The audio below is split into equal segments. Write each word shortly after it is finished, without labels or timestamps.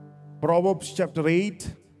Proverbs chapter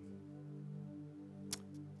 8,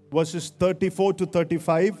 verses 34 to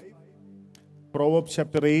 35. Proverbs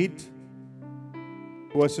chapter 8,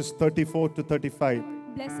 verses 34 to 35.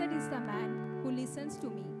 Blessed is the man who listens to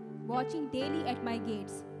me, watching daily at my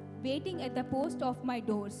gates, waiting at the post of my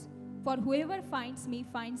doors. For whoever finds me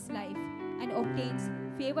finds life and obtains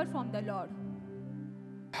favor from the Lord.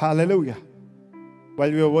 Hallelujah.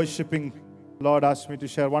 While we were worshiping, Lord asked me to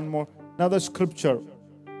share another scripture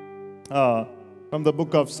from the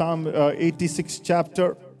book of Psalm 86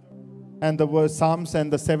 chapter and the verse Psalms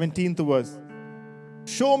and the 17th verse.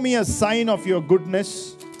 Show me a sign of your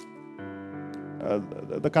goodness.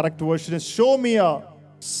 The correct version is, show me a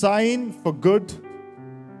sign for good.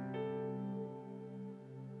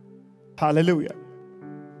 Hallelujah.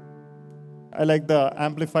 I like the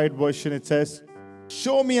amplified version. It says,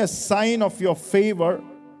 show me a sign of your favor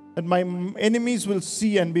that my enemies will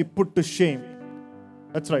see and be put to shame.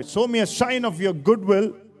 That's right. Show me a sign of your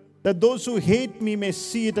goodwill that those who hate me may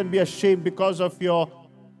see it and be ashamed because of your,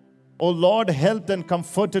 O Lord, helped and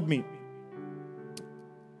comforted me.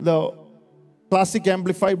 The classic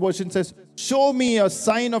amplified version says, show me a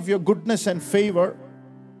sign of your goodness and favor.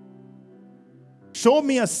 Show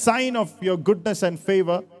me a sign of your goodness and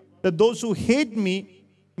favor that those who hate me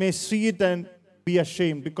may see it and be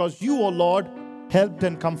ashamed because you, O Lord, helped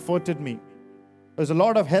and comforted me. There's a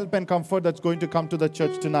lot of help and comfort that's going to come to the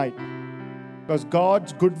church tonight because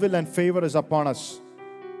God's goodwill and favor is upon us.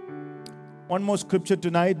 One more scripture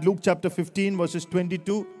tonight, Luke chapter 15, verses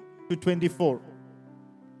 22 to 24.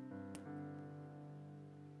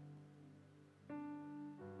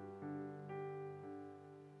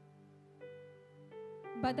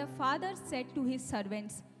 But the father said to his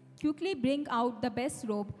servants, quickly bring out the best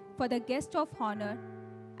robe for the guest of honor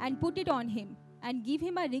and put it on him, and give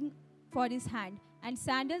him a ring for his hand and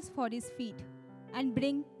sandals for his feet. And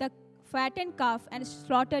bring the fattened calf and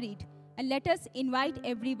slaughter it, and let us invite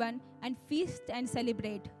everyone and feast and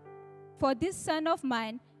celebrate. For this son of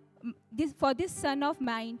mine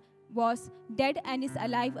was dead and is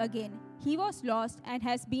alive again. He was lost and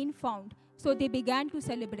has been found. So they began to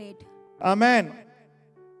celebrate. Amen.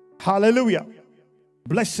 Hallelujah.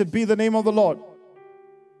 Blessed be the name of the Lord.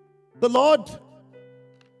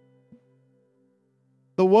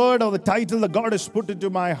 The word or the title that God has put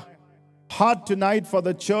into my heart tonight for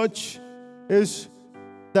the church is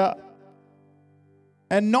the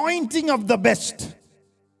anointing of the best.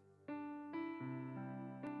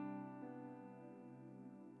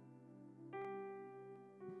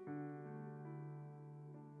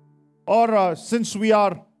 Or since we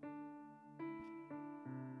are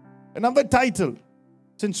another title,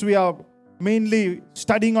 since we are mainly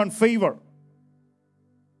studying on favor,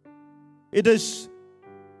 it is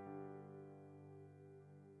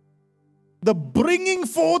the bringing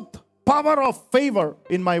forth power of favor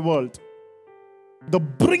in my world. The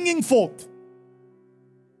bringing forth.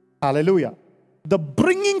 Hallelujah. The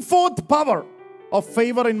bringing forth power of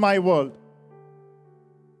favor in my world.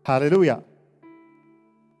 Hallelujah.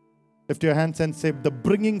 Lift your hands and say, the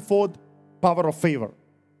bringing forth power of favor.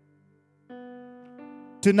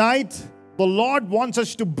 Tonight, the Lord wants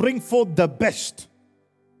us to bring forth the best.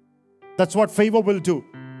 That's what favor will do.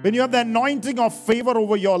 When you have the anointing of favor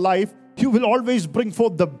over your life, you will always bring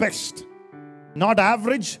forth the best. Not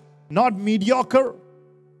average, not mediocre,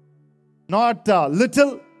 not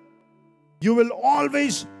little. You will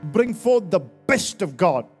always bring forth the best of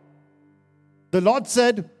God. The Lord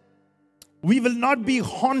said, we will not be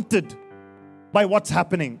haunted by what's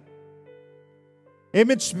happening.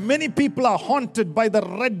 Amidst many people are haunted by the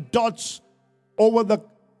red dots over the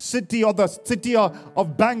city or the city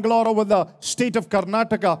of Bangalore, over the state of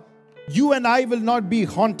Karnataka. You and I will not be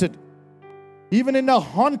haunted. Even in a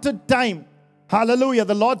haunted time, hallelujah,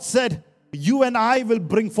 the Lord said, you and I will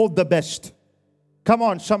bring forth the best. Come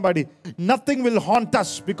on, somebody. Nothing will haunt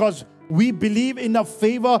us because we believe in a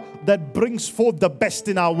favor that brings forth the best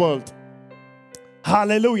in our world.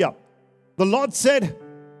 Hallelujah. The Lord said,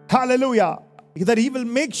 hallelujah, that He will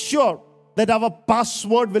make sure that our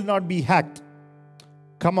password will not be hacked.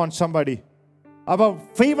 Come on, somebody. Our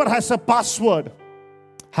favor has a password.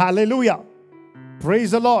 Hallelujah.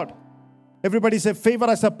 Praise the Lord. Everybody say, favor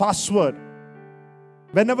has a password.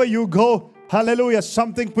 Whenever you go, hallelujah,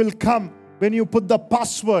 something will come when you put the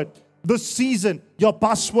password. This season, your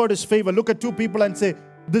password is favor. Look at two people and say,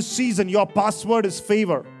 this season, your password is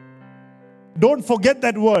favor. Don't forget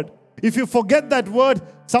that word. If you forget that word,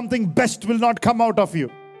 something best will not come out of you.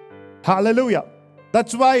 Hallelujah.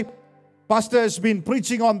 That's why Pastor has been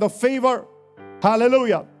preaching on the favor.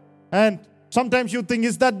 Hallelujah. And sometimes you think,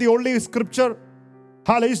 is that the only scripture?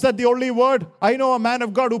 Hallelujah. Is that the only word? I know a man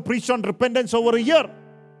of God who preached on repentance over a year,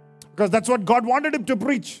 because that's what God wanted him to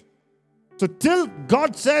preach. So till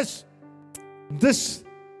God says, this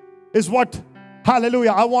is what,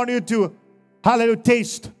 hallelujah, I want you to, hallelujah,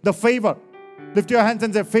 taste the favor. Lift your hands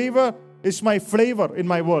and say, favor is my flavor in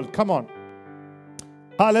my world. Come on.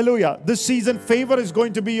 Hallelujah. This season, favor is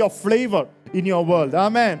going to be your flavor in your world.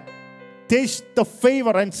 Amen. Taste the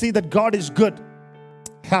favor and see that God is good.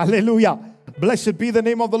 Hallelujah. Blessed be the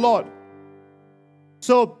name of the Lord.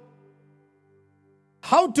 So,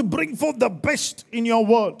 how to bring forth the best in your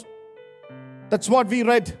world? That's what we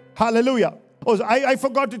read. Hallelujah. Oh, I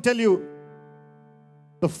forgot to tell you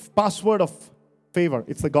the password of favor.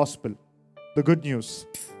 It's the gospel. The good news.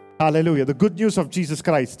 Hallelujah. The good news of Jesus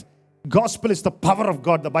Christ. Gospel is the power of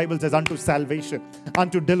God, the Bible says, unto salvation,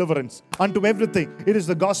 unto deliverance, unto everything. It is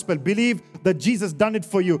the gospel. Believe that Jesus done it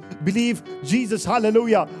for you. Believe Jesus,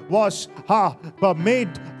 hallelujah, was made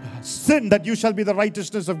sin that you shall be the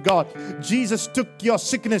righteousness of God. Jesus took your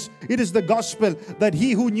sickness. It is the gospel that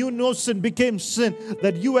he who knew no sin became sin,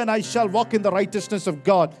 that you and I shall walk in the righteousness of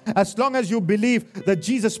God. As long as you believe that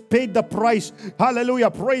Jesus paid the price, hallelujah,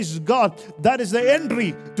 praise God, that is the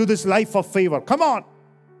entry to this life of favor. Come on.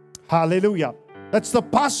 Hallelujah. That's the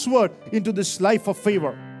password into this life of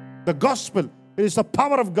favor. The gospel. It is the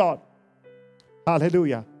power of God.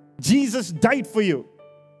 Hallelujah. Jesus died for you.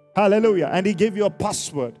 Hallelujah. And he gave you a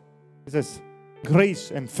password. It says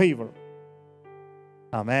grace and favor.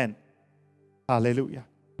 Amen. Hallelujah.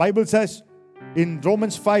 Bible says in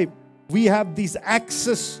Romans 5, we have these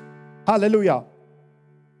access, hallelujah,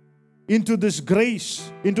 into this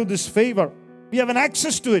grace, into this favor. We have an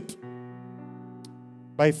access to it.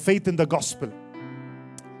 By faith in the gospel.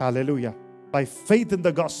 Hallelujah. By faith in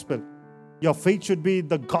the gospel. Your faith should be in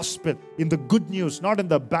the gospel, in the good news, not in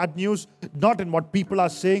the bad news, not in what people are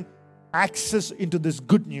saying. Access into this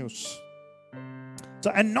good news.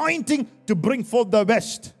 So anointing to bring forth the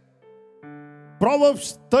best.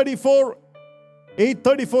 Proverbs 34,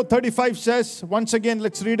 35 says, once again,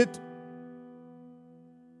 let's read it.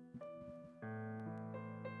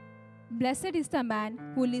 Blessed is the man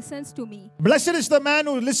who listens to me. Blessed is the man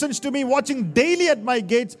who listens to me, watching daily at my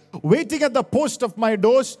gates, waiting at the post of my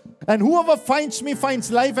doors. And whoever finds me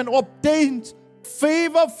finds life and obtains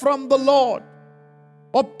favor from the Lord.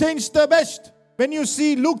 Obtains the best. When you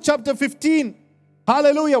see Luke chapter 15,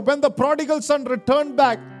 hallelujah, when the prodigal son returned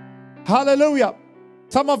back, hallelujah.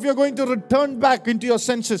 Some of you are going to return back into your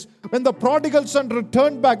senses. When the prodigal son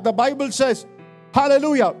returned back, the Bible says,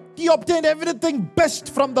 hallelujah, he obtained everything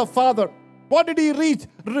best from the Father. What did he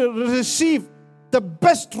receive? The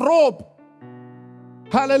best robe.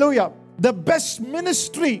 Hallelujah. The best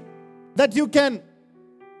ministry that you can,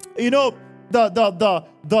 the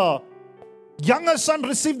younger son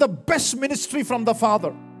received the best ministry from the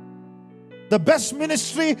Father. The best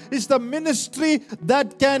ministry is the ministry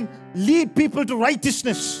that can lead people to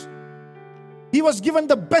righteousness. He was given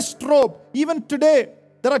the best robe. Even today,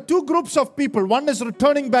 there are two groups of people. One is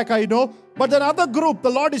returning back, I know. But another group,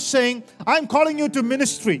 the Lord is saying, I'm calling you to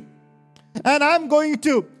ministry. And I'm going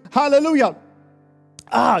to, hallelujah,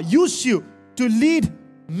 use you to lead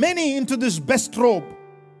many into this best robe,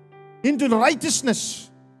 into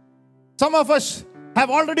righteousness. Some of us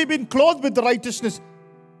have already been clothed with the righteousness.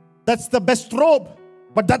 That's the best robe.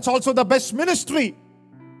 But that's also the best ministry.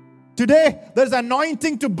 Today, there's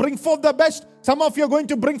anointing to bring forth the best. Some of you are going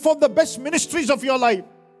to bring forth the best ministries of your life.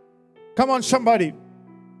 Come on, somebody.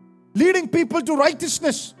 Leading people to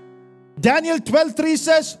righteousness. Daniel 12:3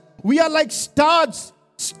 says, we are like stars.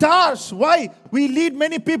 Stars. Why? We lead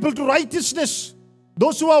many people to righteousness.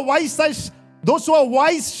 Those who are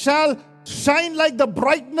wise shall shine like the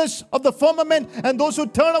brightness of the firmament, and those who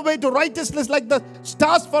turn away to righteousness like the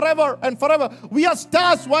stars forever and forever. We are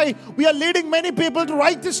stars. Why? We are leading many people to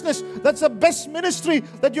righteousness. That's the best ministry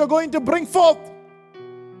that you're going to bring forth.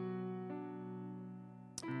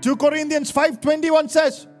 2 Corinthians 5:21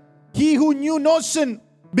 says, he who knew no sin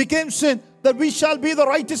became sin, that we shall be the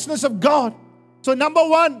righteousness of God. So number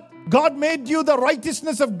one, God made you the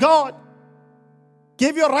righteousness of God.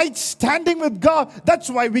 Gave you a right standing with God. That's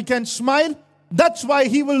why we can smile. That's why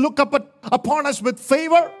He will look upon us with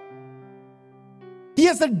favor. He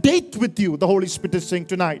has a date with you, the Holy Spirit is saying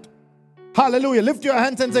tonight. Hallelujah. Lift your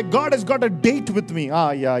hands and say, God has got a date with me.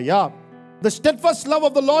 The steadfast love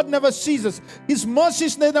of the Lord never ceases. His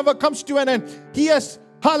mercies never comes to an end. He has,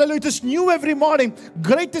 hallelujah, it is new every morning.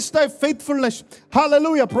 Great is thy faithfulness.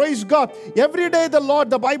 Hallelujah, praise God. Every day the Lord,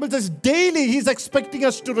 the Bible says, daily He's expecting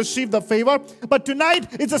us to receive the favor. But tonight,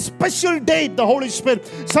 it's a special date, the Holy Spirit.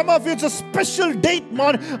 Some of you, it's a special date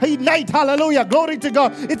night. Hallelujah, glory to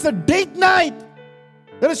God. It's a date night.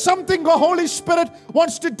 There is something the Holy Spirit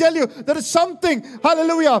wants to tell you. There is something.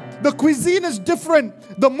 Hallelujah. The cuisine is different.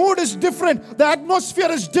 The mood is different. The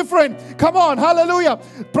atmosphere is different. Come on. Hallelujah.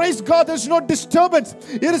 Praise God. There's no disturbance.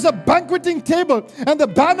 It is a banqueting table. And the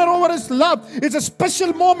banner over is love. It's a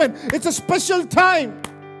special moment. It's a special time.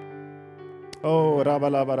 Oh,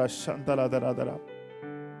 Rabalabara Shantaladara.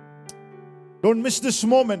 Don't miss this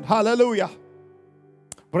moment. Hallelujah.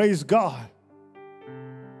 Praise God.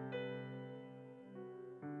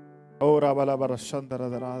 Oh, Rabalabara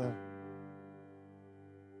Shantaladara.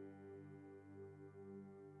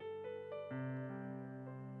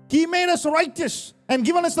 He made us righteous and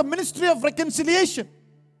given us the ministry of reconciliation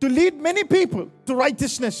to lead many people to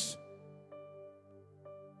righteousness.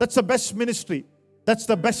 That's the best ministry. That's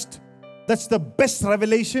the best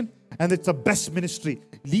revelation, and it's the best ministry,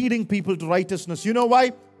 leading people to righteousness. You know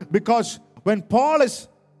why? Because when Paul is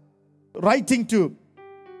writing to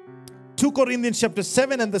 2 Corinthians chapter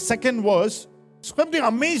 7 and the second verse, something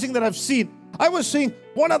amazing that I've seen. I was saying,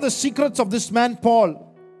 what are the secrets of this man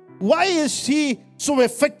Paul? Why is he so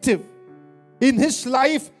effective in his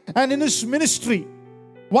life and in his ministry?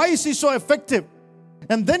 Why is he so effective?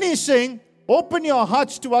 And then he's saying, open your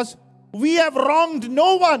hearts to us. We have wronged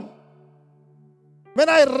no one. When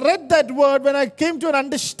I read that word, when I came to an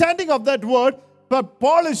understanding of that word, but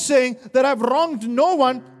Paul is saying that I've wronged no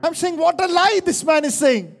one, I'm saying, what a lie this man is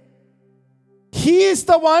saying. He is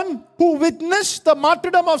the one who witnessed the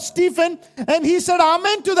martyrdom of Stephen, and he said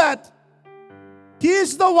amen to that. He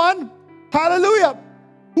is the one, hallelujah,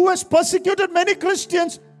 who has persecuted many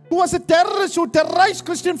Christians, who was a terrorist, who terrorized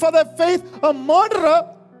Christians for their faith, a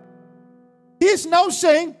murderer. He is now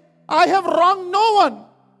saying, I have wronged no one.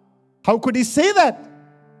 How could he say that?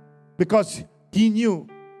 Because he knew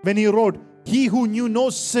when he wrote, he who knew no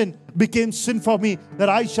sin became sin for me, that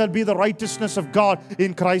I shall be the righteousness of God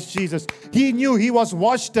in Christ Jesus. He knew he was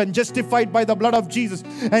washed and justified by the blood of Jesus.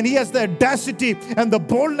 And he has the audacity and the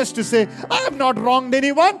boldness to say, I have not wronged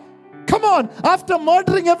anyone. Come on, after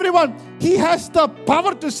murdering everyone, he has the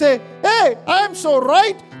power to say, hey, I am so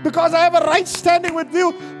right because I have a right standing with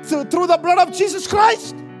you through the blood of Jesus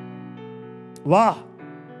Christ. Wow.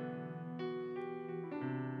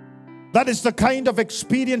 That is the kind of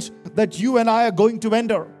experience that you and I are going to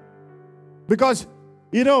enter. Because,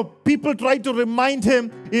 people try to remind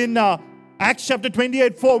him in Acts chapter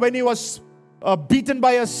 28:4 when he was bitten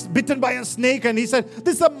by a snake, and he said,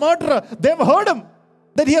 this is a murderer. They've heard him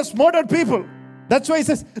that he has murdered people. That's why he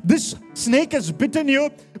says, this snake has bitten you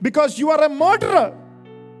because you are a murderer.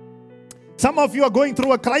 Some of you are going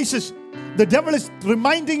through a crisis. The devil is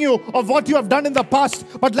reminding you of what you have done in the past.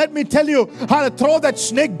 But let me tell you how to throw that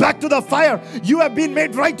snake back to the fire. You have been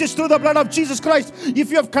made righteous through the blood of Jesus Christ. If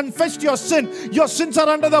you have confessed your sins are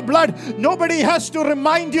under the blood. Nobody has to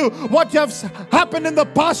remind you what has happened in the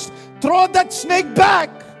past. Throw that snake back.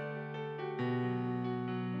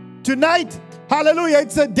 Tonight, hallelujah,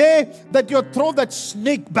 it's a day that you throw that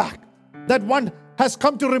snake back. That one has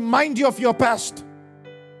come to remind you of your past.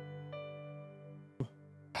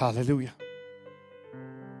 Hallelujah.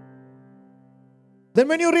 Then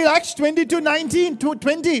when you read Acts 22:19 to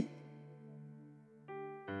 20,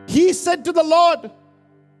 he said to the Lord,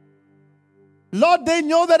 they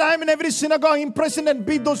know that I am in every synagogue, imprison and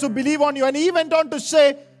beat those who believe on you. And he went on to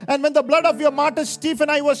say, and when the blood of your martyr Stephen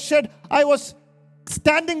was shed, I was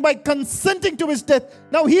standing by consenting to his death.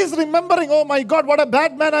 Now he is remembering, oh my God, what a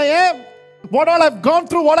bad man I am. What all I've gone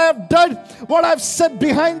through, what I have done, what I've said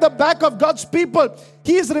behind the back of God's people.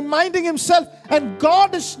 He is reminding himself, and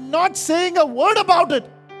God is not saying a word about it.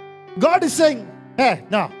 God is saying, hey,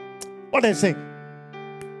 no, what are you saying?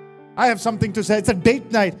 I have something to say. It's a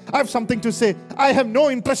date night. I have something to say. I have no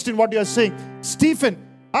interest in what you are saying. Stephen,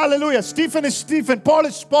 hallelujah. Stephen is Stephen. Paul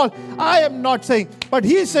is Paul. I am not saying, but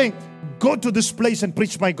he is saying, go to this place and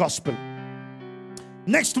preach my gospel.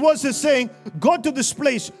 Next verse is saying, go to this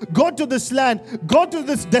place, go to this land, go to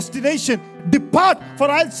this destination, depart, for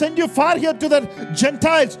I'll send you far here to the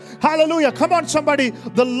Gentiles. Hallelujah. Come on, somebody.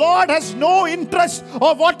 The Lord has no interest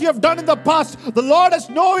of what you have done in the past. The Lord has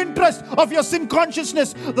no interest of your sin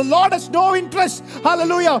consciousness. The Lord has no interest,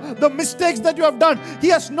 hallelujah, the mistakes that you have done. He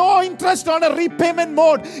has no interest on a repayment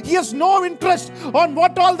mode. He has no interest on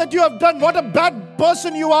what all that you have done, what a bad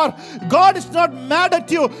person you are. God is not mad at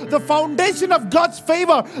you. The foundation of God's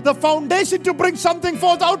favor, the foundation to bring something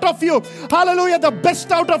forth out of you, hallelujah, the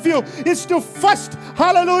best out of you is to first,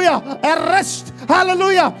 hallelujah, arrest,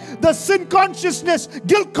 hallelujah, the sin consciousness,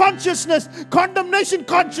 guilt consciousness, condemnation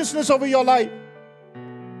consciousness over your life.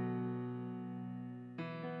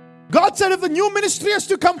 God said, if the new ministry has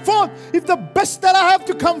to come forth, if the best that I have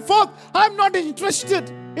to come forth, I'm not interested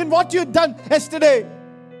in what you've done yesterday.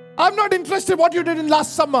 I'm not interested what you did in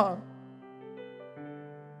last summer.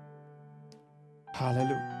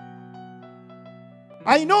 Hallelujah.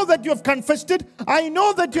 I know that you have confessed it. I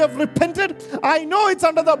know that you have repented. I know it's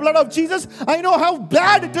under the blood of Jesus. I know how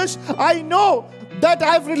bad it is. I know that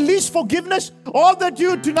I have released forgiveness. All that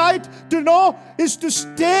you tonight to know is to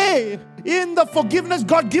stay in the forgiveness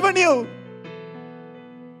God given you.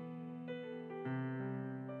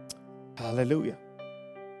 Hallelujah.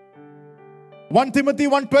 1 Timothy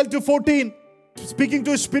 1:12-14, speaking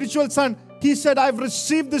to his spiritual son, he said, I've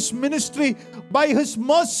received this ministry by His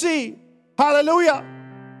mercy. Hallelujah.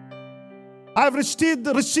 I've received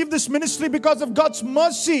this ministry because of God's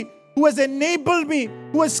mercy, who has enabled me,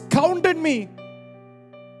 who has counted me.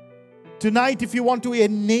 Tonight, if you want to be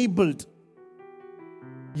enabled,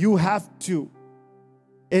 you have to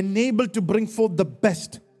enable to bring forth the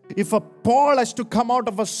best. If a Paul has to come out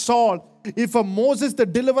of a Saul, if a Moses the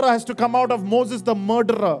deliverer has to come out of Moses the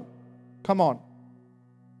murderer, come on.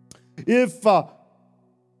 If a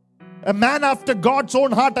man after God's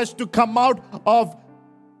own heart has to come out of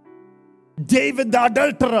David the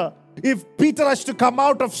adulterer, if Peter has to come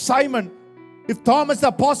out of Simon, if Thomas the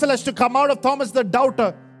apostle has to come out of Thomas the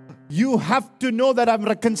doubter, you have to know that I'm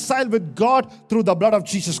reconciled with God through the blood of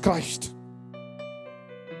Jesus Christ.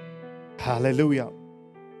 Hallelujah.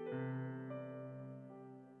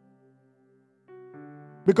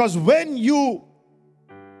 Because when you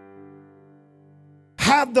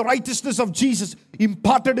have the righteousness of Jesus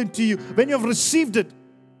imparted into you, when you have received it,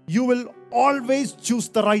 you will always choose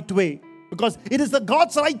the right way. Because it is the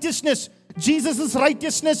God's righteousness. Jesus'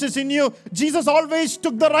 righteousness is in you. Jesus always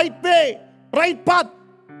took the right way, right path.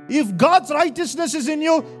 If God's righteousness is in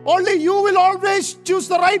you, only you will always choose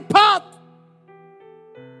the right path.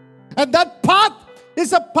 And that path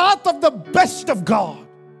is a path of the best of God.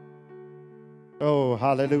 Oh,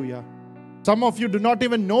 hallelujah. Some of you do not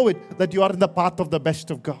even know it, that you are in the path of the best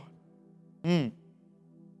of God.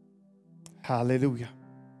 Hallelujah.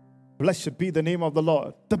 Blessed be the name of the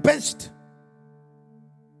Lord. The best.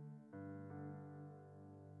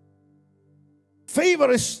 Favor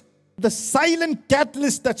is the silent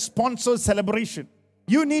catalyst that sponsors celebration.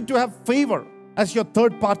 You need to have favor as your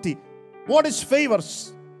third party. What is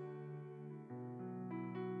favors?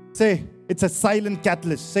 Say, it's a silent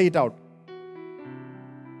catalyst. Say it out.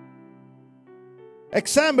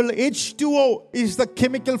 Example, H2O is the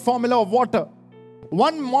chemical formula of water.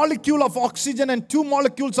 1 molecule of oxygen and 2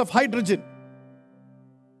 molecules of hydrogen.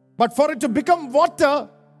 But for it to become water,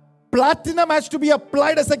 platinum has to be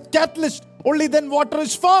applied as a catalyst. Only then water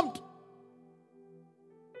is formed.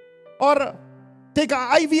 Or take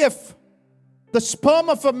IVF. The sperm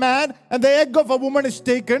of a man and the egg of a woman is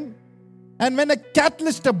taken. And when a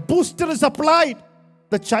catalyst, a booster is applied,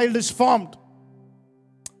 the child is formed.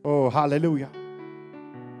 Oh, hallelujah.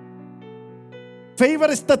 Favor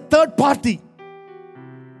is the third party.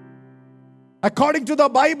 According to the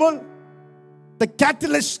Bible, the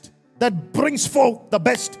catalyst that brings forth the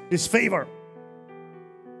best is favor.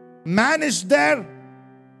 Man is there,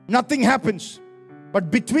 nothing happens.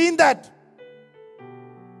 But between that,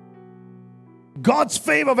 God's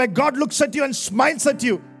favor, where God looks at you and smiles at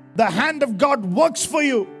you, the hand of God works for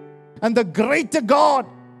you. And the greater God,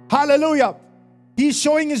 hallelujah, He's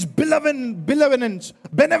showing His benevolence.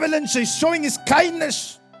 He's showing His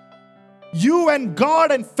kindness. You and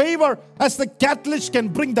God and favor as the catalyst can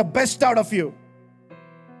bring the best out of you.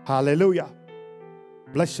 Hallelujah.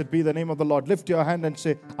 Blessed be the name of the Lord. Lift your hand and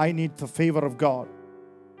say, I need the favor of God.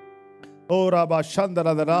 Oh, Rabba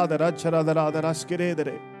Shandara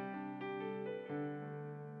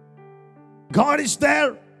God is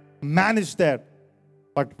there, man is there.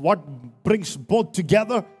 But what brings both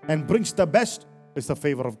together and brings the best is the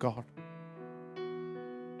favor of God.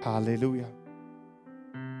 Hallelujah.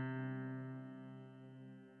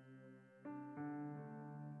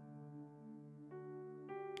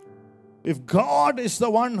 If God is the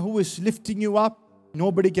one who is lifting you up,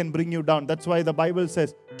 nobody can bring you down. That's why the Bible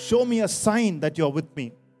says, show me a sign that you're with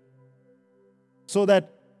me. So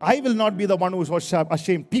that I will not be the one who is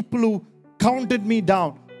ashamed. People who counted me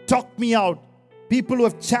down, talked me out, people who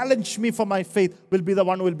have challenged me for my faith will be the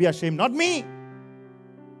one who will be ashamed, not me.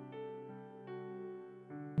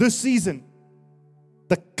 This season,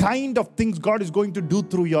 the kind of things God is going to do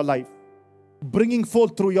through your life, bringing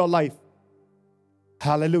forth through your life,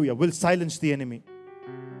 hallelujah, will silence the enemy.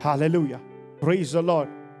 Hallelujah. Praise the Lord.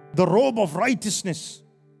 The robe of righteousness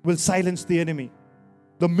will silence the enemy.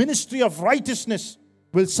 The ministry of righteousness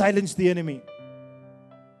will silence the enemy.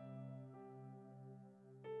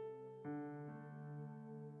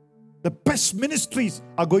 The best ministries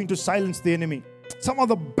are going to silence the enemy. Some of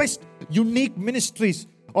the best unique ministries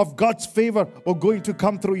of God's favor are going to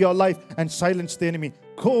come through your life and silence the enemy.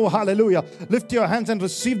 Oh, hallelujah. Lift your hands and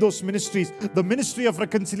receive those ministries. The ministry of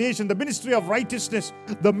reconciliation, the ministry of righteousness,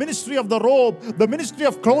 the ministry of the robe, the ministry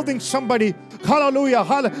of clothing somebody. Hallelujah.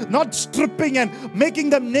 Not stripping and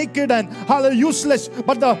making them naked and useless,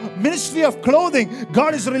 but the ministry of clothing.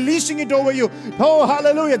 God is releasing it over you. Oh,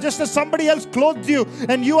 hallelujah. Just as somebody else clothed you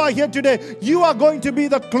and you are here today, you are going to be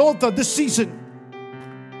the clother this season.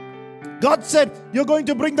 God said, you're going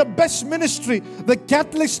to bring the best ministry. The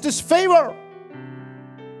catalyst is favor.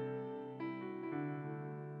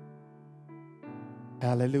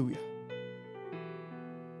 Hallelujah.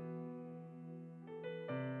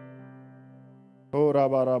 Oh,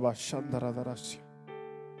 Rabba Rabba Shandara Darasya.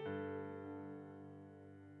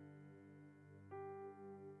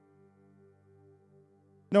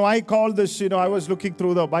 I call this, I was looking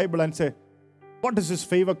through the Bible and say, what is this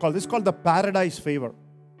favor called? This is called the paradise favor.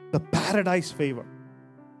 The paradise favor.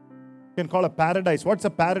 You can call a paradise. What's a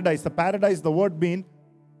paradise? The paradise, the word means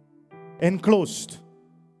enclosed.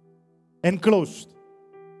 Enclosed.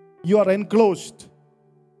 You are enclosed.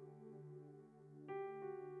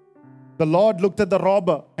 The Lord looked at the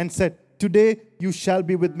robber and said, today you shall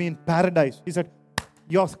be with me in paradise. He said,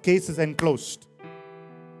 your case is enclosed.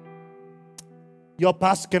 Your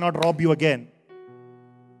past cannot rob you again.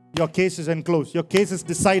 Your case is enclosed. Your case is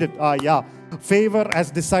decided. Favor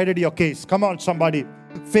has decided your case. Come on, somebody.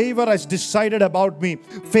 Favor has decided about me.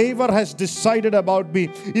 Favor has decided about me.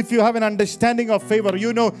 If you have an understanding of favor,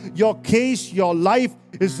 you know your case, your life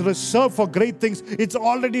is reserved for great things. It's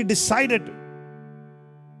already decided.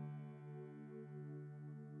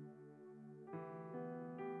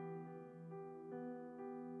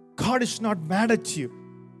 God is not mad at you.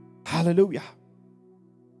 Hallelujah.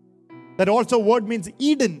 That also word means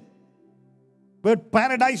Eden. Word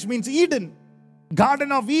paradise means Eden.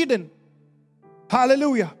 Garden of Eden.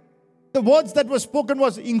 Hallelujah. The words that were spoken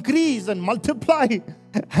was increase and multiply.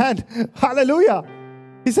 And hallelujah.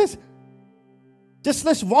 He says, just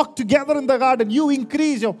let's walk together in the garden. You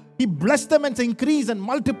increase. He blessed them and said, increase and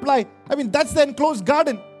multiply. That's the enclosed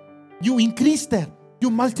garden. You increase there.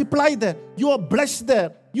 You multiply there. You are blessed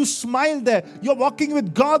there. You smile there. You're walking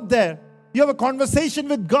with God there. You have a conversation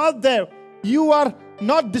with God there. You are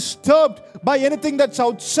not disturbed by anything that's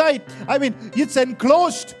outside. It's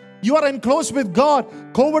enclosed. You are enclosed with God.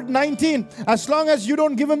 COVID-19, as long as you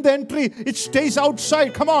don't give Him the entry, it stays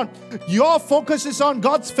outside. Come on. Your focus is on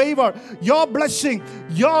God's favor, your blessing,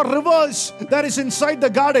 your rivers that is inside the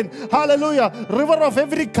garden. Hallelujah. River of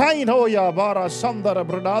every kind. Oh, yeah. Bara Sandara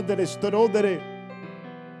Bradadere Storodere.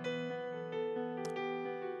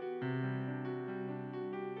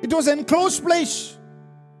 It was an enclosed place.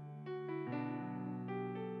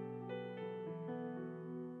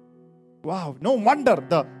 Wow, no wonder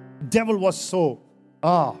the devil was so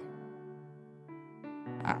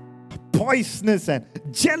poisonous and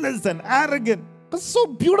jealous and arrogant. It was so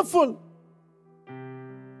beautiful.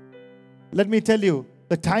 Let me tell you,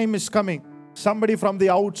 the time is coming. Somebody from the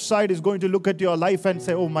outside is going to look at your life and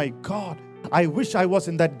say, oh my God, I wish I was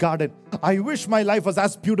in that garden. I wish my life was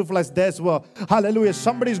as beautiful as theirs were. Hallelujah.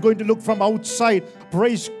 Somebody is going to look from outside.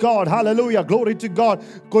 Praise God. Hallelujah. Glory to God.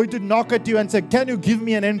 Going to knock at you and say, can you give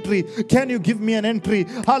me an entry? Can you give me an entry?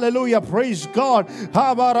 Hallelujah. Praise God.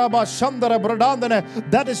 That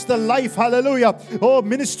is the life. Hallelujah. Oh,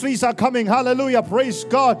 ministries are coming. Hallelujah. Praise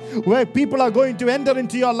God. Where people are going to enter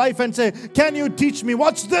into your life and say, can you teach me?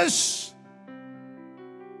 What's this?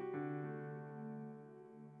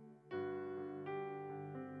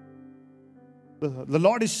 The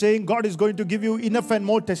Lord is saying God is going to give you enough and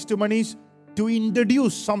more testimonies to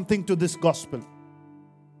introduce something to this gospel.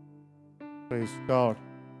 Praise God.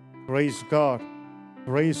 Praise God.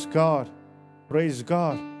 Praise God. Praise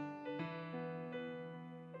God.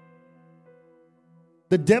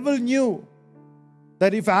 The devil knew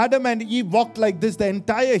that if Adam and Eve walked like this, the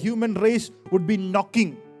entire human race would be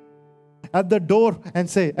knocking at the door and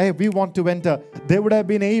say, hey, we want to enter. There would have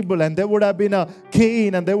been Abel, and there would have been a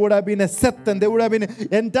Cain, and there would have been a Seth, and there would have been an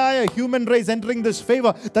entire human race entering this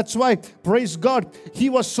favor. That's why, praise God, he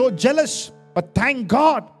was so jealous. But thank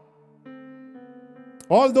God,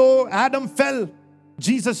 although Adam fell,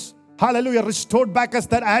 Jesus, hallelujah, restored back us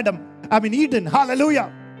that Eden,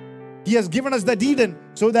 hallelujah. He has given us that Eden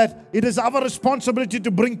so that it is our responsibility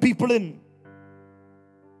to bring people in.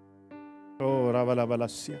 Oh,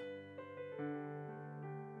 Ravalabalasya.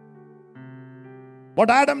 What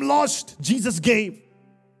Adam lost, Jesus gave.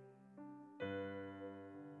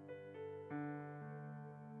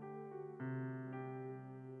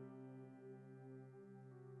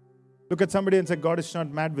 Look at somebody and say, God is not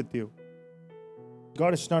mad with you.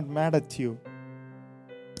 God is not mad at you.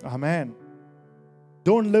 Amen.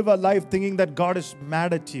 Don't live a life thinking that God is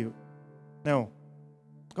mad at you. No,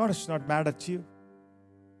 God is not mad at you.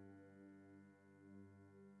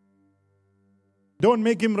 Don't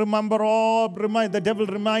make him the devil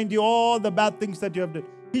remind you all the bad things that you have done.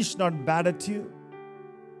 He's not mad at you.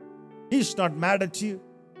 He's not mad at you.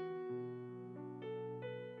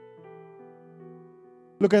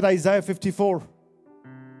 Look at Isaiah 54.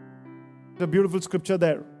 The beautiful scripture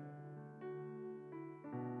there.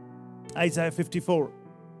 Isaiah 54.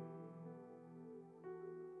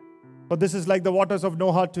 For this is like the waters of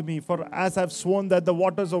Noah to me. For as I have sworn that the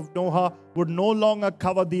waters of Noah would no longer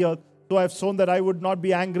cover the earth, so I have sworn that I would not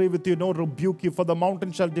be angry with you, nor rebuke you. For the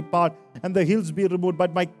mountains shall depart, and the hills be removed.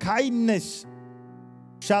 But my kindness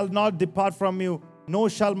shall not depart from you, nor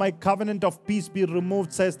shall my covenant of peace be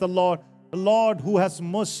removed, says the Lord. The Lord who has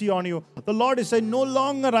mercy on you. The Lord is saying, no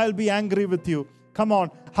longer I'll be angry with you. Come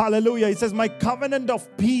on. Hallelujah. He says, my covenant of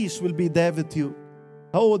peace will be there with you.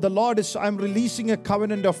 Oh, the Lord is, I'm releasing a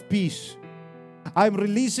covenant of peace. I'm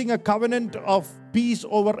releasing a covenant of peace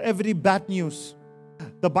over every bad news.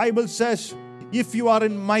 The Bible says, if you are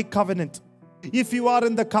in my covenant, if you are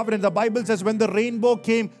in the covenant, the Bible says when the rainbow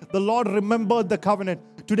came, the Lord remembered the covenant.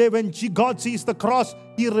 Today when God sees the cross,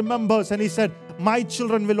 He remembers and He said, my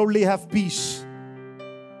children will only have peace.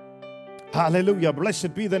 Hallelujah.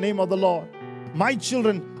 Blessed be the name of the Lord. My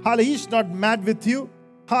children, He's not mad with you.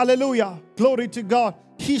 Hallelujah. Glory to God.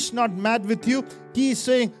 He's not mad with you. He is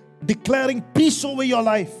saying, declaring peace over your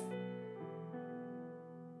life.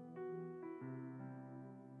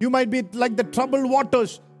 You might be like the troubled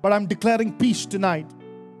waters, but I'm declaring peace tonight.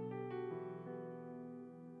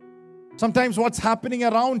 Sometimes what's happening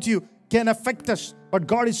around you can affect us, but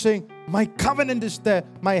God is saying, my covenant is there.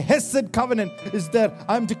 My Hesed covenant is there.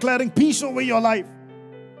 I'm declaring peace over your life.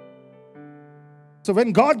 So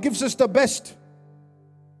when God gives us the best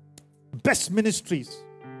ministries,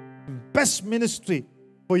 best ministry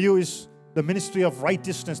for you is the ministry of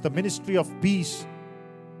righteousness, the ministry of peace.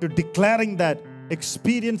 You're declaring that,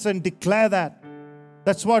 experience and declare that.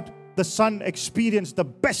 That's what the Son experienced, the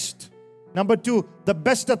best. Number 2, the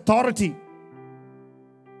best authority.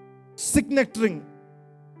 Signaturing.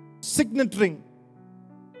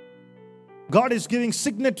 God is giving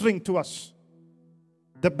signaturing to us.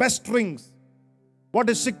 The best rings. What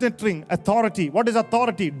is signaturing? Authority. What is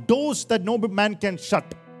authority? Doors that no man can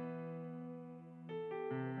shut.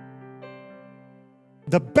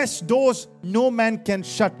 The best doors no man can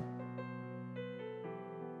shut.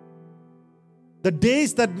 The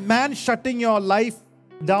days that man shutting your life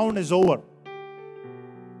down is over.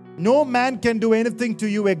 No man can do anything to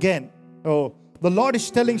you again. Oh, the Lord is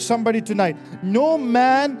telling somebody tonight, no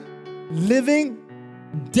man living,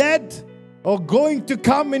 dead, or going to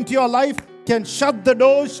come into your life can shut the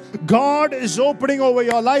doors God is opening over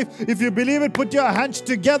your life. If you believe it, put your hands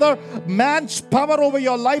together. Man's power over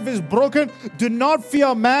your life is broken. Do not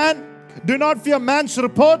fear man. Do not fear man's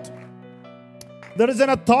report. There is an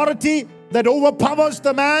authority that overpowers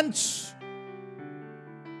the man's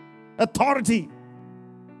authority.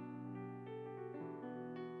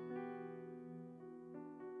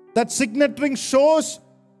 That signet ring shows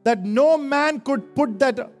that no man could put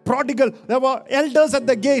that prodigal. There were elders at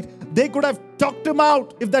the gate. They could have talked him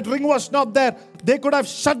out if that ring was not there. They could have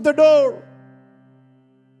shut the door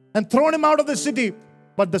and thrown him out of the city.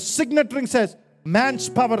 But the signet ring says, man's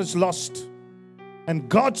power is lost and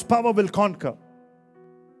God's power will conquer.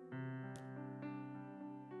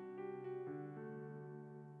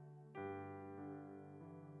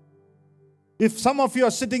 If some of you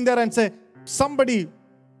are sitting there and say, somebody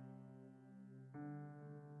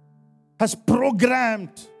has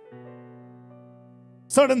programmed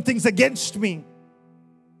certain things against me,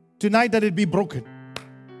 tonight that it be broken.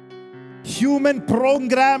 Human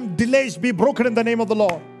programmed delays be broken in the name of the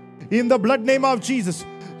Lord. In the blood name of Jesus.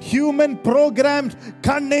 Human programmed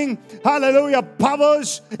cunning, hallelujah,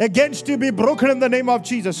 powers against you be broken in the name of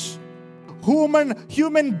Jesus.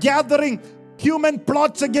 Human gathering, human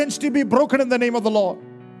plots against you be broken in the name of the Lord.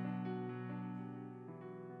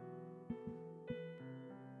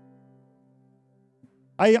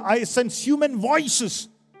 I sense human voices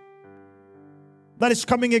that is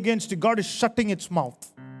coming against you. God is shutting its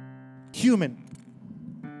mouth. Human.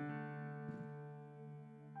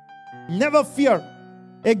 Never fear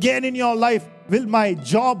again in your life, will my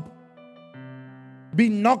job be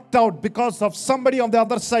knocked out because of somebody on the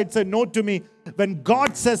other side say no to me. When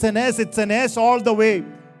God says an yes, it's an yes all the way.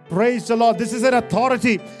 Praise the Lord. This is an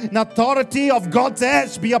authority of God's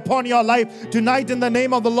yes be upon your life tonight in the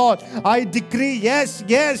name of the Lord. I decree yes,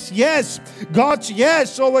 yes, yes. God's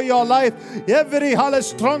yes over your life. Every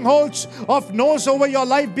strongholds of no's over your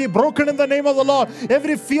life be broken in the name of the Lord.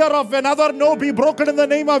 Every fear of another no be broken in the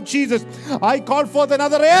name of Jesus. I call forth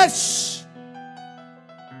another yes.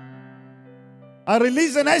 I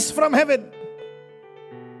release an yes from heaven.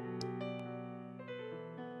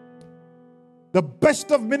 The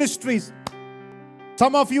best of ministries.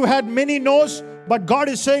 Some of you had many no's, but God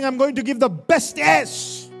is saying, I'm going to give the best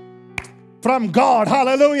yes from God.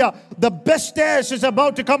 Hallelujah. The best yes is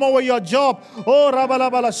about to come over your job. Oh,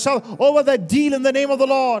 Rabalabala, over that deal in the name of the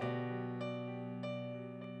Lord.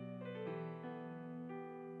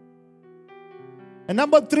 And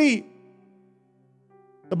number 3,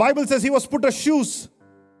 the Bible says he was put a shoes.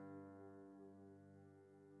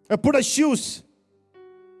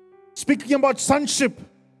 Speaking about sonship,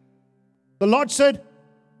 the Lord said,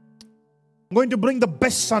 I'm going to bring the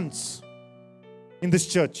best sons in this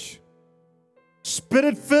church.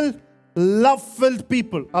 Spirit-filled, love-filled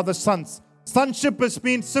people are the sons. Sonship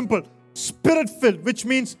means simple. Spirit-filled, which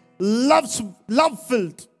means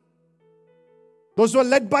love-filled. Those who are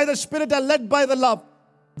led by the Spirit are led by the love.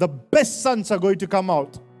 The best sons are going to come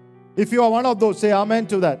out. If you are one of those, say amen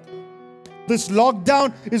to that. This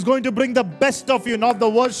lockdown is going to bring the best of you, not the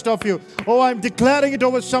worst of you. Oh, I'm declaring it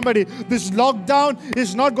over somebody. This lockdown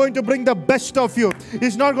is not going to bring the best of you.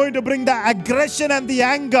 It's not going to bring the aggression and the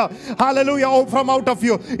anger, hallelujah, from out of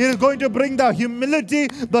you. It is going to bring the humility,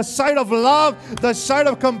 the side of love, the side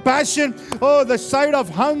of compassion, oh, the side of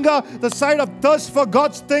hunger, the side of thirst for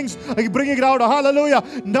God's things. Bring it out, hallelujah.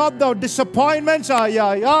 Not the disappointments.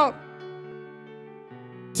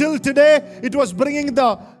 Till today, it was bringing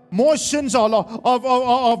the motions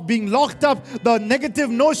of being locked up, the negative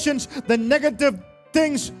notions, the negative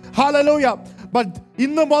things. Hallelujah. But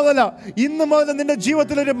ഇന്ന് മുതൽ നിന്റെ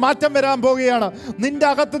ജീവിതത്തിൽ ഒരു മാറ്റം വരാൻ പോവുകയാണ്. നിന്റെ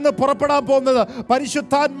അകത്തുനിന്ന് പുറപ്പെടാൻ പോകുന്നത്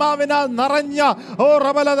പരിശുദ്ധാത്മാവിനാൽ നിറഞ്ഞ ഓ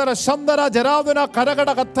റബലധര സന്ദര ജരാധന കരകട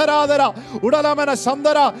കത്തരാധര ഉടലമന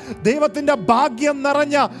സന്ദര ദൈവത്തിന്റെ ഭാഗ്യം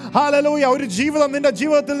നിറഞ്ഞ ഹല്ലേലൂയ ഒരു ജീവിതം നിന്റെ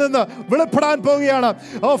ജീവിതത്തിൽ നിന്ന് വെളിപ്പെടാൻ പോവുകയാണ്.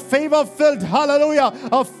 ഓ favor filled, hallelujah,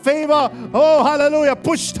 a favor, oh hallelujah,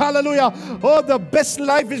 pushed, hallelujah. Oh, the best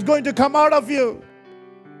life is going to come out of you.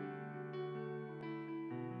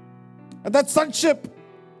 And that's sonship.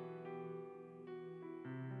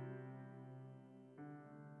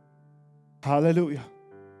 Hallelujah.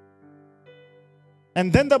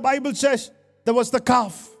 And then the Bible says there was the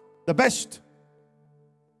calf, the best.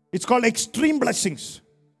 It's called extreme blessings.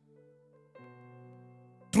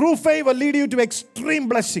 True favor lead you to extreme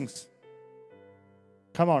blessings.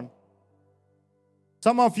 Come on.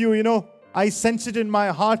 Some of you, I sense it in my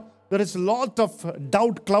heart. There is a lot of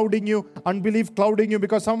doubt clouding you, unbelief clouding you,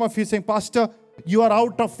 because some of you saying, Pastor, you are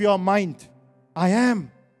out of your mind. I am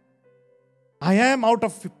out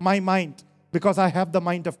of my mind because I have the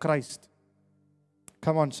mind of Christ.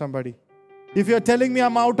 Come on, somebody. If you're telling me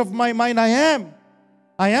I'm out of my mind, I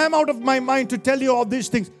am out of my mind to tell you all these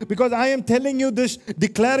things because I am telling you this,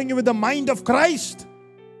 declaring you with the mind of Christ.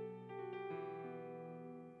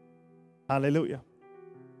 Hallelujah.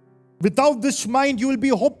 Without this mind, you will be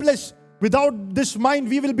hopeless. Without this mind,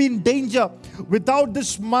 we will be in danger. Without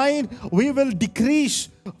this mind, we will decrease.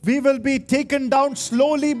 We will be taken down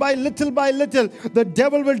slowly by little. The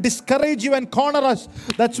devil will discourage you and corner us.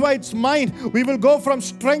 That's why it's mind. We will go from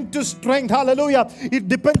strength to strength. Hallelujah. It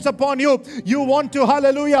depends upon you. You want to,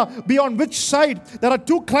 hallelujah, be on which side? There are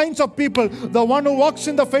two kinds of people. The one who walks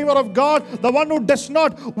in the favor of God, the one who does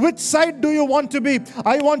not. Which side do you want to be?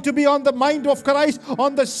 I want to be on the mind of Christ,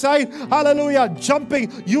 on the side, hallelujah,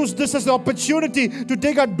 jumping. Use this as an opportunity to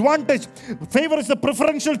take advantage. Favor is the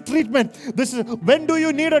preferential treatment. This is when do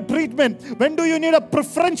you need a treatment? When do you need a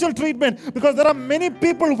preferential treatment? Because there are many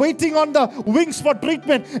people waiting on the wings for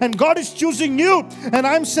treatment, and God is choosing you. And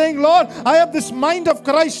I'm saying, Lord, I have this mind of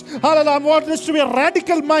Christ. Hallelujah. I want this to be a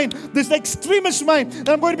radical mind, this extremist mind, and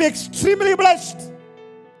I'm going to be extremely blessed.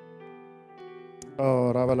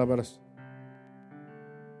 Oh, Ravalabaras.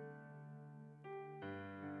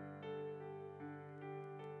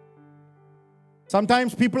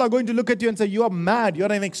 Sometimes people are going to look at you and say, you are mad,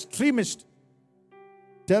 you're an extremist.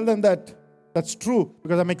 Tell them that that's true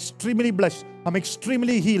because I'm extremely blessed. I'm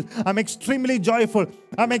extremely healed. I'm extremely joyful.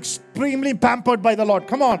 I'm extremely pampered by the Lord.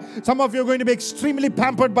 Come on. Some of you are going to be extremely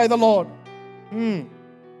pampered by the Lord.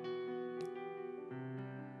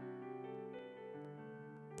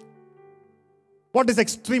 What is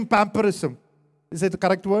extreme pamperism? Is it the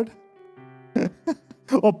correct word?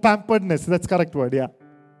 Or pamperedness? That's the correct word, yeah.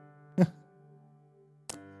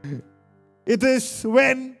 It is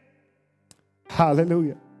when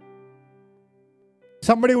Hallelujah.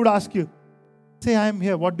 Somebody would ask you, say, I am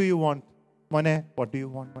here. What do you want? Mane, what do you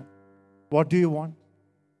want? Mane? What do you want?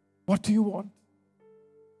 What do you want?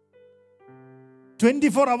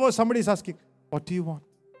 24 hours, somebody is asking, what do you want?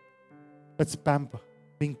 That's pamper,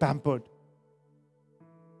 being pampered.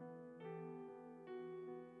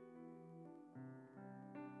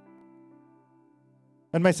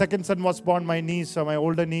 When my second son was born, my niece or my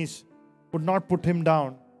older niece would not put him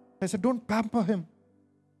down. I said, don't pamper him.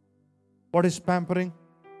 What is pampering?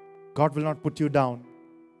 God will not put you down.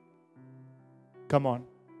 Come on.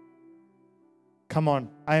 Come on.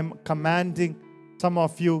 I am commanding some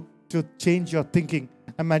of you to change your thinking.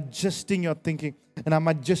 I'm adjusting your thinking. And I'm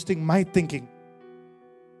adjusting my thinking.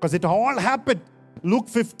 Because it all happened. Luke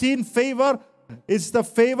 15, favor is the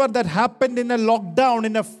favor that happened in a lockdown,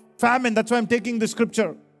 in a famine. That's why I'm taking the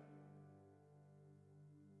scripture.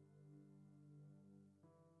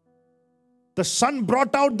 The son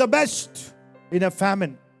brought out the best in a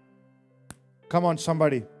famine. Come on,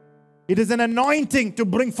 somebody. It is an anointing to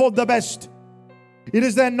bring forth the best. It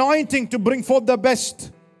is the anointing to bring forth the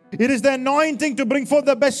best. It is the anointing to bring forth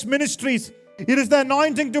the best ministries. It is the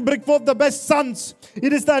anointing to bring forth the best sons.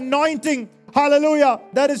 It is the anointing, hallelujah,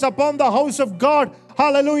 that is upon the house of God,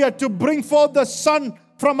 hallelujah, to bring forth the son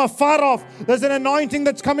from afar off. There's an anointing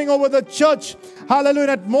that's coming over the church. Hallelujah. An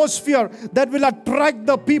atmosphere that will attract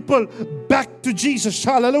the people back to Jesus.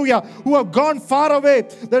 Hallelujah. Who have gone far away.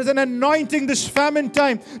 There's an anointing this famine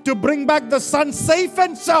time to bring back the son safe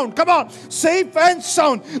and sound. Come on. Safe and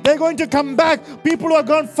sound. They're going to come back. People who have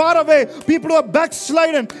gone far away. People who are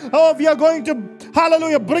backslidden. Oh, we are going to,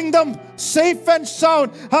 hallelujah, bring them safe and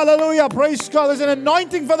sound. Hallelujah. Praise God. There's an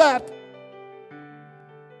anointing for that.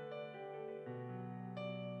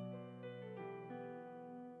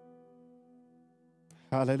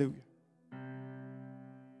 Hallelujah.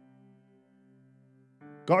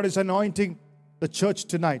 God is anointing the church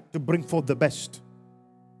tonight to bring forth the best.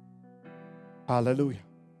 Hallelujah.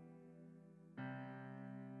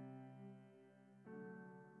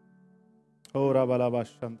 Oh,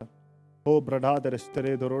 Rabalabashanta. Oh, Bradaderes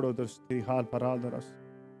Tere Dorodos Tihal Paraldaras.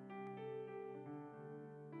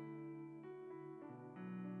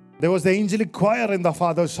 There was the angelic choir in the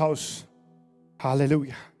Father's house.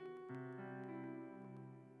 Hallelujah.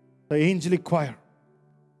 The angelic choir.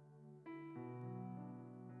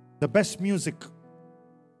 The best music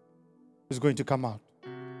is going to come out.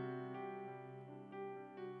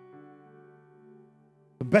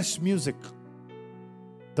 The best music.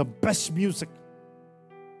 The best music.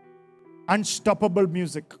 Unstoppable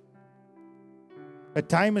music. A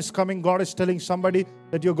time is coming, God is telling somebody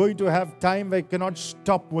that you're going to have time where you cannot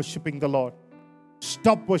stop worshiping the Lord.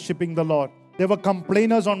 Stop worshiping the Lord. There were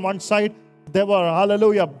complainers on one side. There were,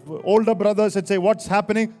 hallelujah, older brothers that say, what's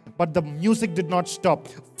happening? But the music did not stop.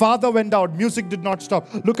 Father went out, music did not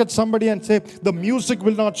stop. Look at somebody and say, the music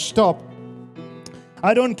will not stop.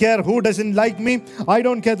 I don't care who doesn't like me. I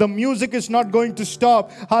don't care. The music is not going to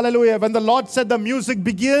stop. Hallelujah. When the Lord said the music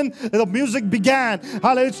began.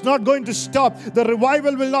 Hallelujah. It's not going to stop. The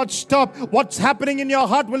revival will not stop. What's happening in your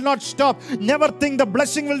heart will not stop. Never think the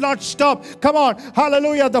blessing will not stop. Come on.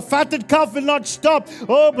 Hallelujah. The fatted calf will not stop.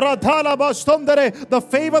 Oh, the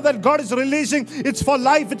favor that God is releasing, it's for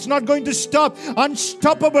life. It's not going to stop.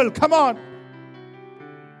 Unstoppable. Come on.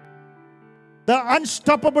 The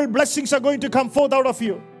unstoppable blessings are going to come forth out of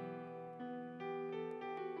you.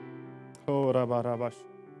 Oh, Rabarabash.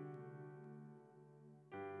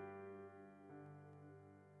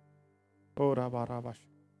 Oh, Rabarabash.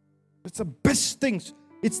 It's the best things.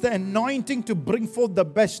 It's the anointing to bring forth the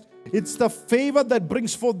best. It's the favor that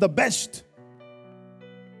brings forth the best.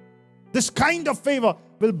 This kind of favor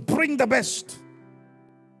will bring the best.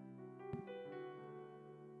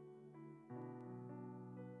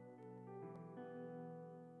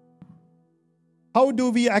 How do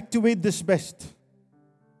we activate this best?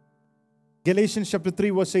 Galatians chapter 3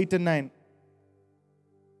 verse 8 and 9.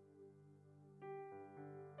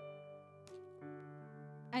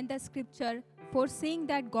 And the scripture, foreseeing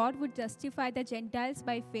that God would justify the Gentiles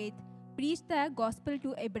by faith, preached the gospel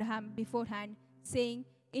to Abraham beforehand, saying,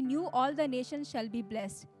 in you all the nations shall be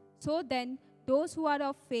blessed. So then, those who are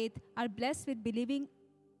of faith are blessed with believing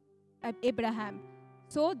Abraham.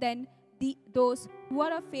 So then, those who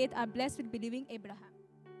are of faith are blessed with believing Abraham.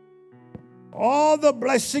 All the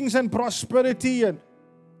blessings and prosperity and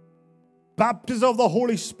baptism of the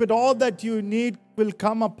Holy Spirit, all that you need will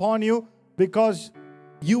come upon you because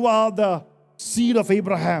you are the seed of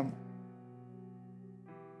Abraham.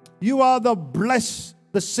 You are the blessed.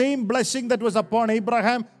 The same blessing that was upon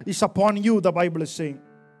Abraham is upon you, the Bible is saying.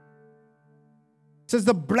 says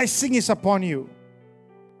the blessing is upon you,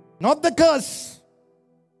 not the curse.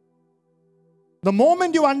 The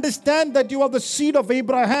moment you understand that you are the seed of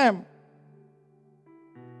Abraham,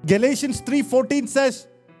 Galatians 3:14 says,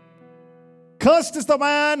 cursed is the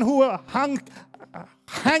man who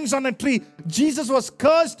hangs on a tree. Jesus was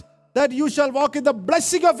cursed that you shall walk in the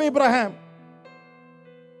blessing of Abraham.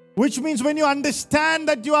 Which means when you understand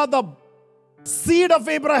that you are the seed of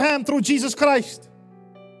Abraham through Jesus Christ,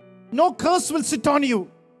 no curse will sit on you.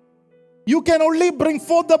 You can only bring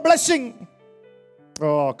forth the blessing.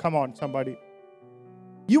 Oh, come on, somebody.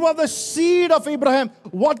 You are the seed of Abraham.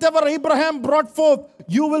 Whatever Abraham brought forth,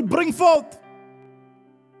 you will bring forth.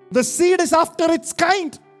 The seed is after its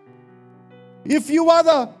kind. If you are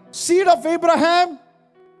the seed of Abraham,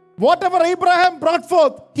 whatever Abraham brought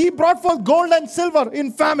forth, he brought forth gold and silver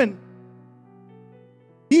in famine.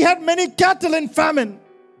 He had many cattle in famine.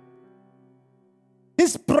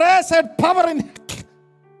 His prayers had power in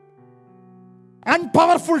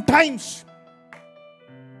unpowerful times.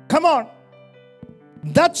 Come on.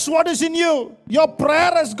 That's what is in you. Your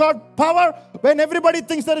prayer has got power when everybody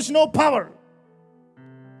thinks there is no power.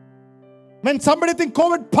 When somebody thinks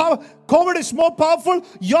COVID is more powerful,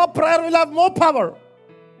 your prayer will have more power.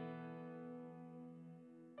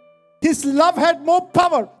 His love had more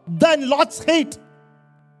power than Lot's hate.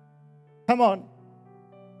 Come on.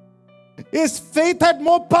 His faith had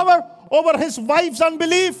more power over his wife's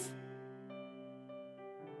unbelief.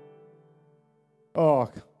 Oh,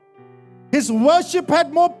 his worship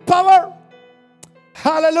had more power.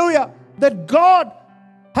 Hallelujah. That God,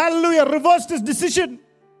 hallelujah, reversed his decision.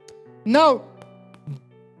 Now,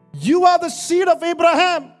 you are the seed of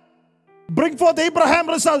Abraham. Bring forth Abraham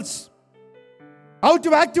results. How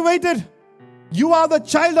to activate it? You are the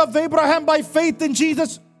child of Abraham by faith in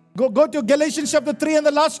Jesus. Go to Galatians chapter 3 and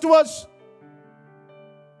the last verse.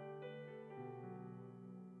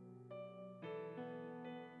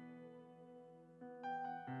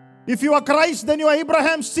 If you are Christ, then you are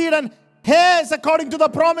Abraham's seed and heirs according to the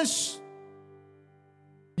promise.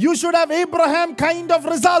 You should have Abraham kind of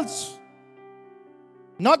results.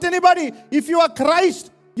 Not anybody. If you are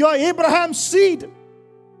Christ, you are Abraham's seed.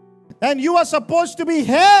 And you are supposed to be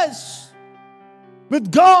heirs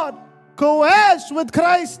with God, co-heirs with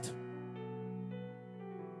Christ.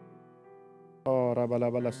 Oh,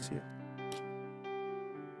 Rabalabalasiya.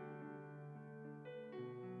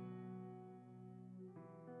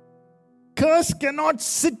 Curse cannot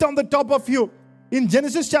sit on the top of you. In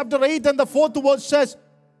Genesis chapter 8 and the 4th verse says,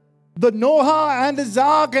 the Noah and his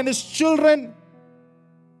ark and his children,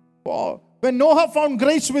 when Noah found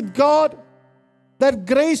grace with God, that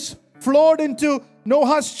grace flowed into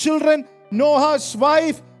Noah's children, Noah's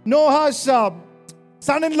wife, Noah's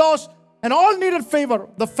son-in-laws, and all needed favor.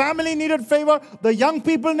 The family needed favor. The young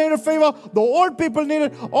people needed favor. The old people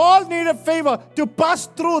all needed favor to pass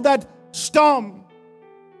through that storm.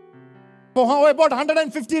 For about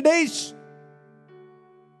 150 days.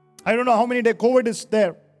 I don't know how many days COVID is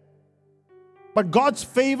there. But God's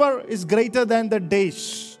favor is greater than the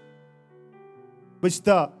days which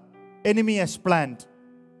the enemy has planned.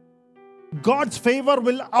 God's favor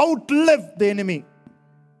will outlive the enemy.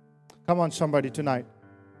 Come on, somebody, tonight.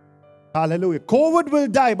 Hallelujah. COVID will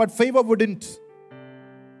die, but favor wouldn't.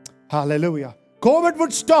 Hallelujah. COVID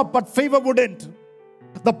would stop, but favor wouldn't.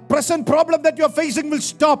 The present problem that you're facing will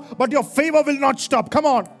stop, but your favor will not stop. Come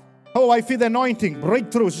on. Oh, I feel the anointing.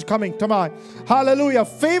 Breakthroughs is coming. Come on. Hallelujah.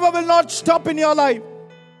 Favor will not stop in your life.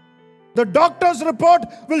 The doctor's report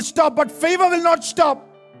will stop, but favor will not stop.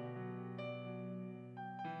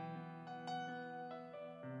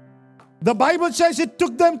 The Bible says it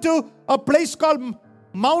took them to a place called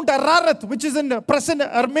Mount Ararat, which is in present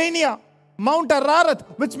Armenia. Mount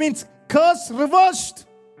Ararat, which means curse reversed.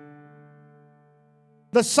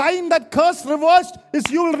 The sign that curse reversed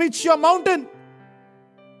is you will reach your mountain.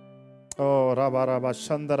 Oh, Rabba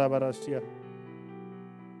Shandarabarasya.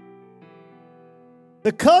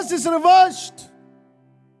 The curse is reversed.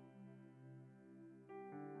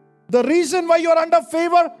 The reason why you are under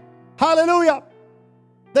favor, hallelujah,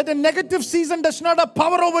 that a negative season does not have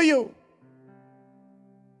power over you.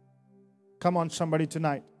 Come on, somebody,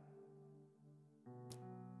 tonight.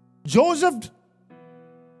 Joseph,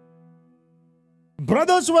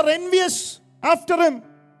 brothers were envious after him.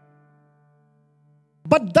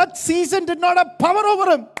 But that season did not have power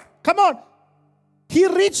over him. Come on. He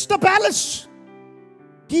reached the palace.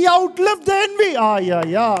 He outlived the envy.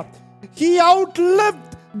 He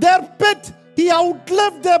outlived their pit. He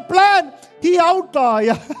outlived their plan. He outlived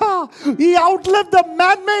the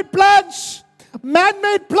man-made plans,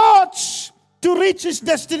 man-made plots to reach his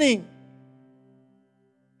destiny.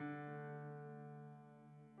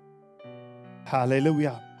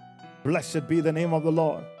 Hallelujah. Blessed be the name of the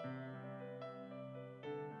Lord.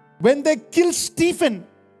 When they killed Stephen,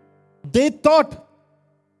 they thought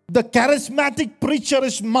the charismatic preacher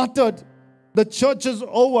is martyred. The church is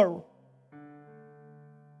over.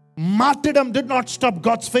 Martyrdom did not stop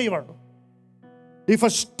God's favor. If a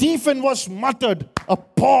Stephen was martyred, a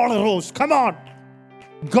Paul arose. Come on.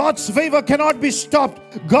 God's favor cannot be stopped.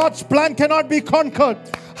 God's plan cannot be conquered.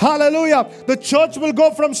 Hallelujah. The church will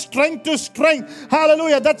go from strength to strength.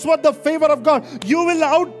 Hallelujah. That's what the favor of God. You will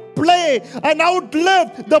outplay and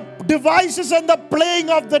outlive the devices and the playing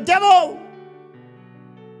of the devil.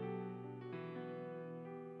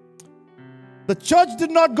 The church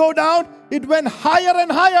did not go down. It went higher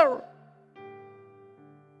and higher.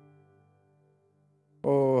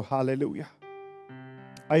 Oh, hallelujah.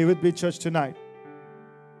 Are you with me, church, tonight?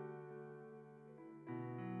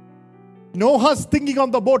 Noah's thinking on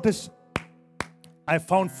the boat is, I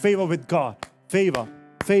found favor with God. Favor,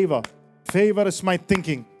 favor, favor is my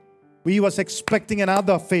thinking. We was expecting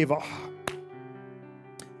another favor.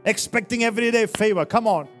 Expecting everyday favor. Come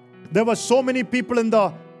on. There were so many people in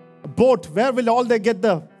the boat. Where will all they get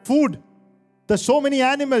the food? There's so many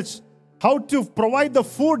animals. How to provide the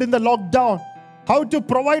food in the lockdown? How to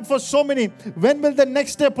provide for so many? When will the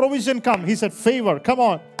next day provision come? He said, favor. Come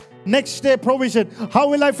on. Next day provision. How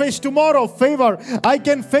will I face tomorrow? Favor. I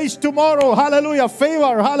can face tomorrow. Hallelujah.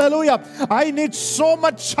 Favor. Hallelujah. I need so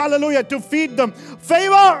much, hallelujah, to feed them.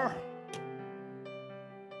 Favor.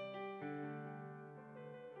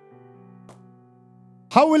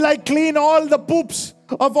 How will I clean all the poops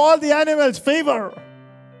of all the animals? Favor.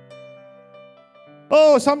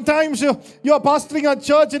 Oh, sometimes you're pastoring a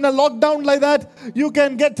church in a lockdown like that. You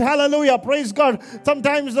can get, hallelujah, praise God.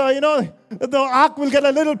 Sometimes, the ark will get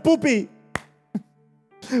a little poopy.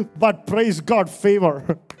 But praise God,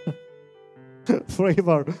 favor.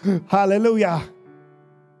 Favor. Hallelujah.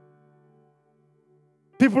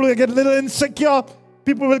 People will get a little insecure.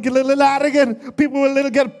 People will get a little arrogant. People will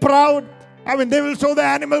get proud. They will show the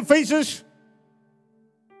animal faces.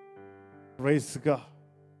 Praise God.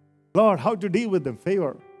 Lord, how to deal with them?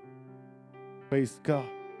 Favor. Praise God.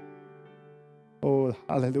 Oh,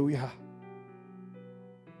 hallelujah.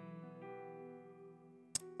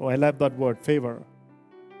 Oh, I love that word, favor.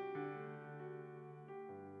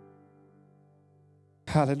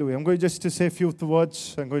 Hallelujah. I'm going just to say a few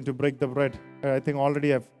words. I'm going to break the bread. I think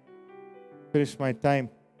already I've finished my time.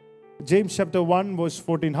 James chapter 1 verse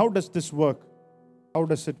 14. How does this work? How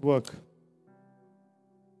does it work?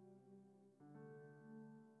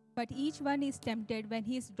 But each one is tempted when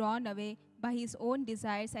he is drawn away by his own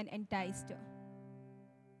desires and enticed.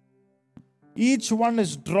 Each one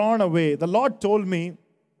is drawn away. The Lord told me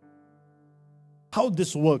how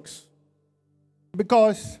this works.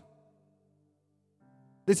 Because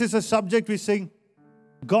this is a subject we sing,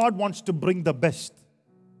 God wants to bring the best.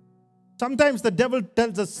 Sometimes the devil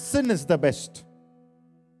tells us sin is the best.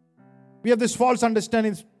 We have this false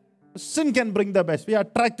understanding, sin can bring the best. We are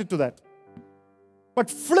attracted to that. But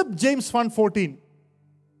flip James 1:14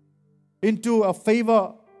 into a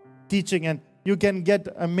favor teaching and you can get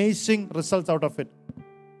amazing results out of it.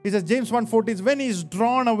 He says, James 1:14 is when he is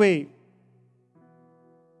drawn away.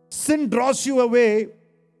 Sin draws you away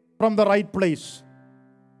from the right place.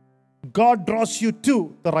 God draws you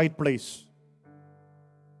to the right place.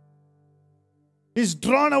 He's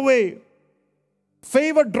drawn away.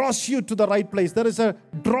 Favor draws you to the right place. There is a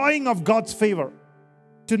drawing of God's favor.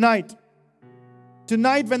 Tonight,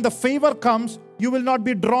 when the favor comes, you will not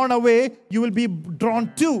be drawn away. You will be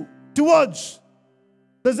drawn towards.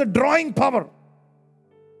 There's a drawing power.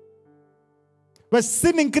 Where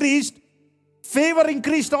sin increased, favor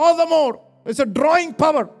increased all the more. There's a drawing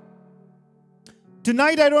power.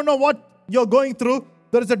 Tonight, I don't know what you're going through.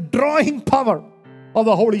 There is a drawing power of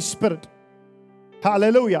the Holy Spirit.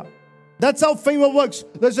 Hallelujah. That's how favor works.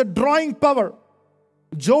 There's a drawing power.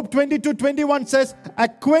 Job 22:21 says,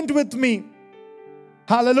 acquaint with me.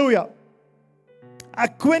 Hallelujah.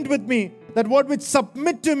 Acquaint with me. That word means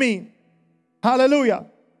submit to me. Hallelujah.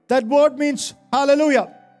 That word means,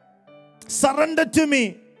 hallelujah, surrender to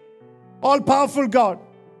me. All powerful God.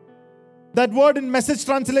 That word in Message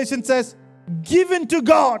translation says, give in to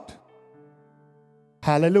God.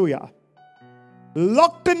 Hallelujah.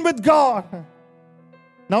 Locked in with God.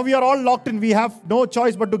 Now we are all locked in. We have no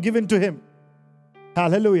choice but to give in to Him.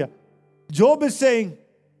 Hallelujah. Job is saying,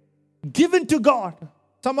 give in to God.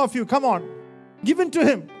 Some of you, come on. Give in to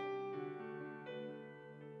Him.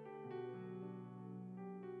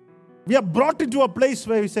 We are brought into a place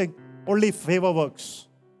where we say, only favor works.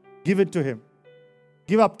 Give it to Him.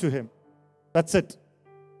 Give up to Him. That's it.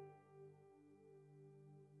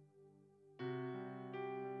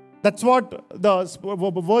 That's what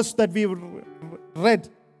the verse that we read.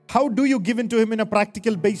 How do you give into Him in a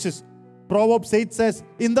practical basis? Proverbs 8 says,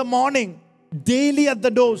 in the morning, daily at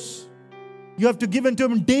the doors. You have to give into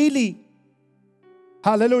Him daily.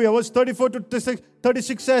 Hallelujah. Verse 34 to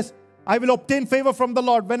 36 says, I will obtain favor from the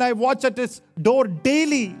Lord when I watch at His door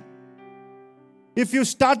daily. If you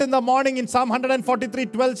start in the morning, in Psalm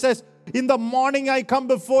 143:12 says, in the morning I come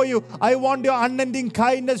before you. I want your unending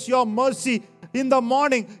kindness, your mercy. In the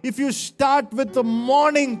morning, if you start with the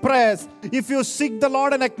morning prayers, if you seek the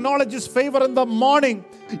Lord and acknowledge His favor in the morning,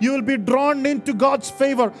 you will be drawn into God's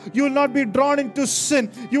favor. You will not be drawn into sin.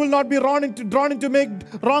 You will not be drawn into make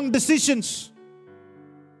wrong decisions.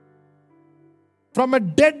 From a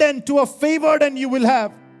dead end to a favored end you will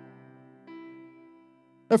have.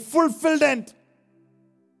 A fulfilled end.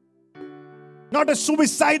 Not a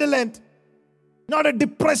suicidal end. Not a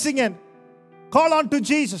depressing end. Call on to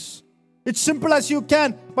Jesus. It's simple as you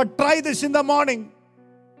can, but try this in the morning.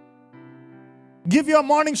 Give your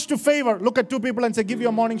mornings to favor. Look at two people and say, give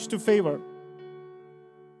your mornings to favor.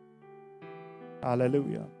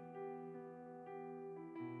 Hallelujah.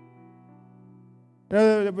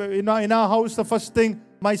 In our house, the first thing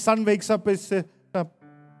my son wakes up is,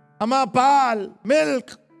 Amma, pal,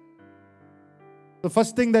 milk. The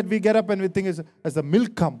first thing that we get up and we think is, as the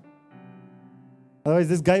milk come. Otherwise,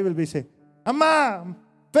 this guy will be saying, Amma,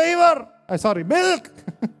 favor. Milk.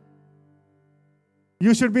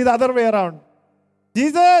 You should be the other way around.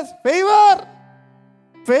 Jesus, favor.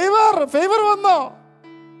 Favor vanno.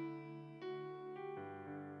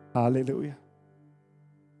 Hallelujah.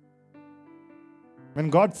 When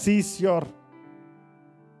God sees your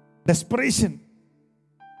desperation,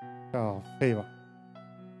 oh, favor.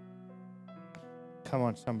 Come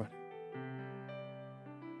on, somebody.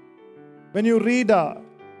 When you read the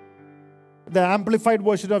Amplified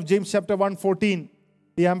version of James chapter 1:14,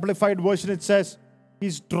 the Amplified version, it says,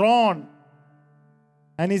 He's drawn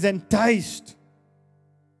and He's enticed.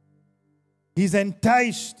 He's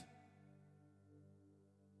enticed.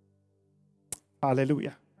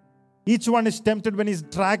 Hallelujah. Each one is tempted when he's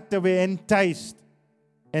dragged away, enticed.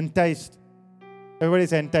 Enticed.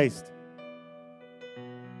 Everybody's enticed.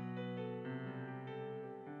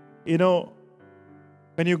 You know,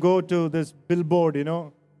 when you go to this billboard,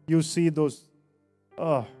 you see those,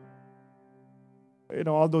 all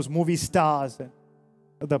those movie stars, and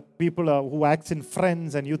the people who acts in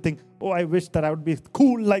Friends, and you think, oh, I wish that I would be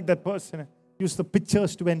cool like that person. Use the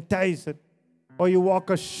pictures to entice it. Or you walk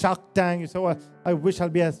a Shark Tank, you say, oh, I wish I'll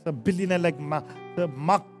be a billionaire like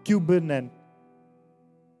Mark Cuban. And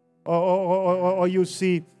or you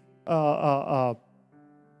see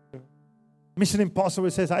Mission Impossible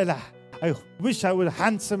says, I wish I was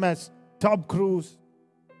handsome as Tom Cruise.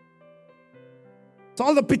 It's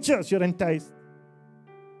all the pictures, you're enticed.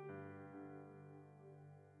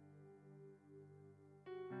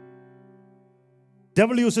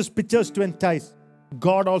 Devil uses pictures to entice.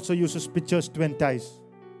 God also uses pictures to entice.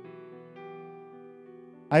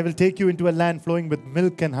 I will take you into a land flowing with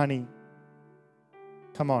milk and honey.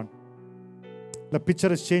 Come on. The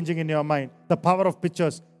picture is changing in your mind. The power of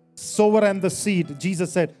pictures. Sower and the seed.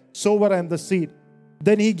 Jesus said, sower and the seed.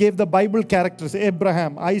 Then He gave the Bible characters.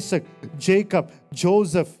 Abraham, Isaac, Jacob,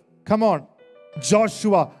 Joseph. Come on.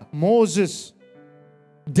 Joshua, Moses,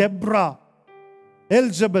 Deborah,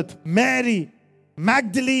 Elizabeth, Mary,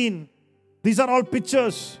 Magdalene. These are all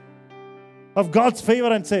pictures of God's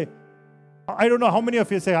favor, and say, I don't know how many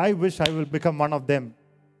of you say, I wish I will become one of them.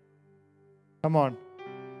 Come on.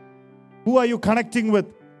 Who are you connecting with?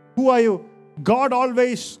 Who are you? God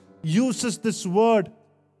always uses this word.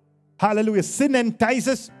 Hallelujah. Sin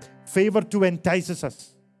entices, favor to entices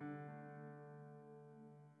us.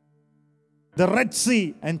 The Red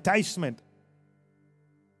Sea, enticement.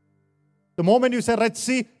 The moment you say Red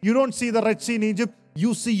Sea, you don't see the Red Sea in Egypt.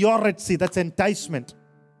 You see your Red Sea. That's enticement.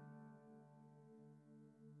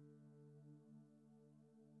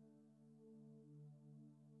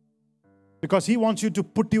 Because He wants you to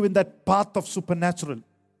put you in that path of supernatural.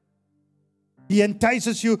 He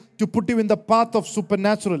entices you to put you in the path of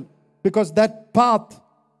supernatural. Because that path,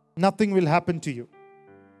 nothing will happen to you.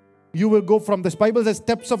 You will go from this. Bible says,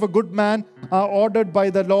 steps of a good man are ordered by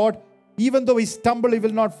the Lord. Even though he stumble, he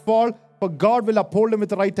will not fall, for God will uphold him with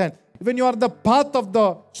the right hand. When you are the path of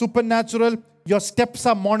the supernatural, your steps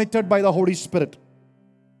are monitored by the Holy Spirit.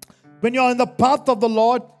 When you are in the path of the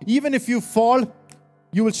Lord, even if you fall,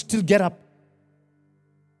 you will still get up.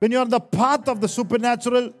 When you are on the path of the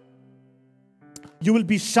supernatural, you will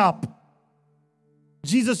be sharp.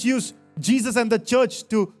 Jesus used Jesus and the church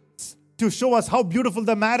to show us how beautiful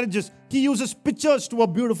the marriage is. He uses pictures to a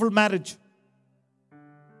beautiful marriage.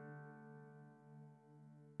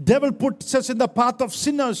 Devil puts us in the path of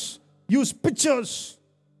sinners. Use pictures.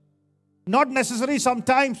 Not necessary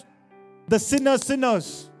sometimes the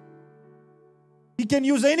sinners. He can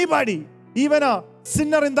use anybody, even a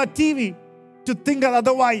sinner in the TV, to think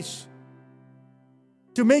otherwise,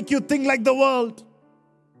 to make you think like the world.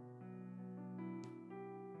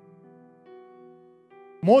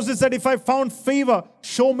 Moses said, if I found favor,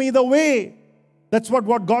 show me the way. That's what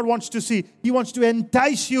God wants to see. He wants to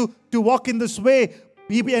entice you to walk in this way.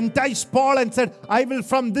 He enticed Paul and said, I will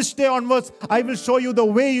from this day onwards, I will show you the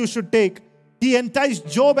way you should take. He enticed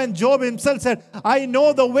Job, and Job himself said, I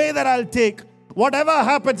know the way that I'll take. Whatever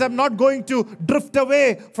happens, I'm not going to drift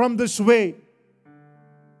away from this way.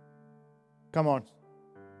 Come on.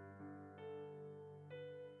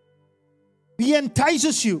 He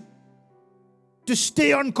entices you to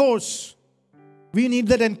stay on course. We need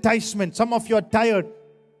that enticement. Some of you are tired.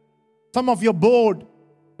 Some of you are bored.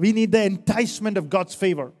 We need the enticement of God's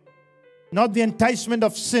favor. Not the enticement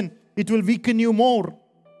of sin. It will weaken you more.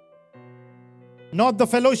 Not the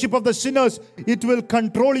fellowship of the sinners. It will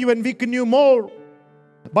control you and weaken you more.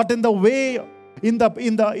 But in the way, in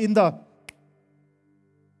the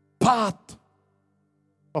path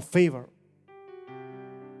of favor.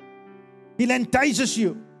 He entices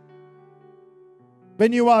you.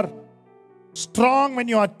 When you are strong, when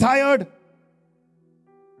you are tired,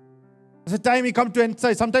 there's a time He comes to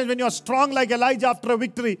entice. Sometimes when you are strong like Elijah after a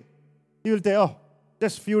victory, He will say, oh,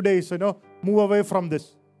 just few days, move away from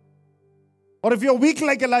this. Or if you're weak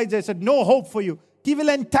like Elijah, He said, no hope for you. He will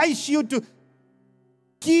entice you to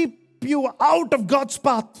keep you out of God's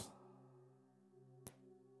path.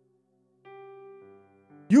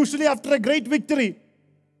 Usually after a great victory,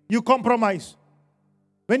 you compromise.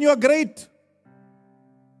 When you are greatly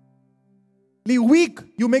weak,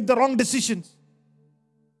 you make the wrong decisions.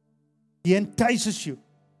 He entices you.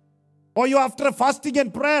 Or you after a fasting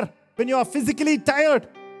and prayer, when you are physically tired,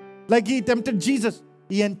 like He tempted Jesus,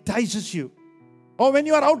 He entices you. Or when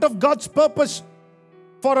you are out of God's purpose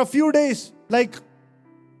for a few days, like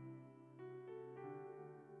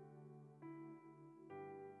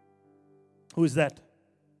who is that?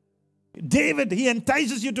 David, he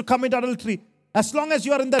entices you to commit adultery. As long as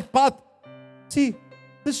you are in that path. See,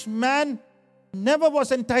 this man never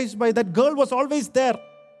was enticed by that girl, was always there.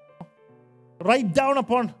 Right down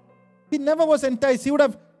upon. He never was enticed. He would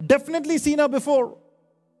have definitely seen her before,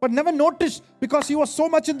 but never noticed because he was so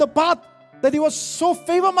much in the path that he was so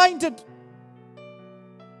favor-minded.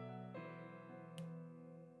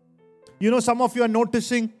 Some of you are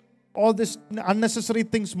noticing all these unnecessary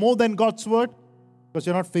things more than God's word because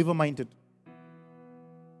you're not favor-minded.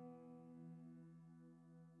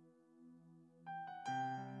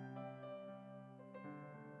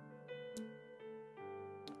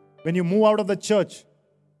 When you move out of the church,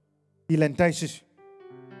 He'll entice you.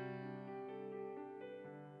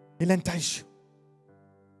 He'll entice you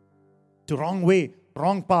to wrong way,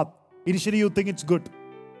 wrong path. Initially you think it's good.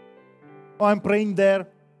 Oh, I'm praying there.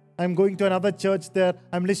 I'm going to another church there.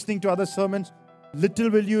 I'm listening to other sermons.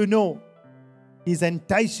 Little will you know, He's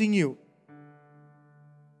enticing you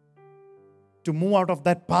to move out of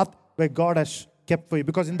that path where God has kept for you.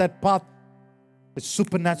 Because in that path, it's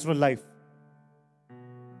supernatural life.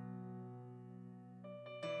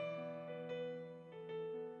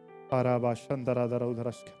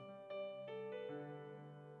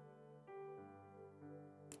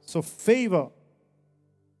 So favor.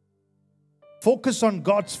 Focus on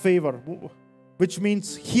God's favor, which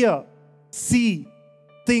means hear, see,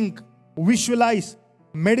 think, visualize,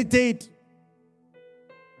 meditate,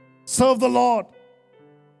 serve the Lord,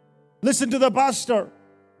 listen to the pastor,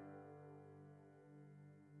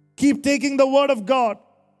 keep taking the word of God,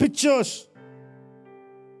 pictures,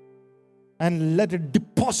 and let it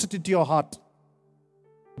deposit into your heart.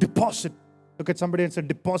 Deposit. Look at somebody and say,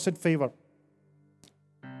 deposit favor.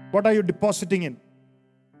 What are you depositing in?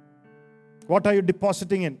 What are you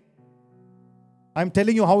depositing in? I'm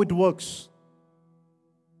telling you how it works.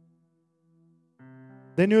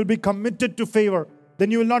 Then you will be committed to favor. Then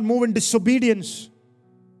you will not move in disobedience.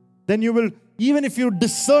 Then you will, even if you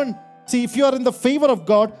discern, see, if you are in the favor of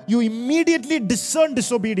God, you immediately discern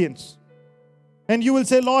disobedience. And you will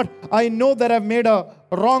say, Lord, I know that I've made a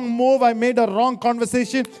wrong move. I made a wrong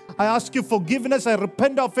conversation. I ask you forgiveness. I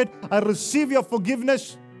repent of it. I receive your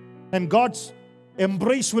forgiveness. And God's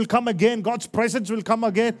embrace will come again. God's presence will come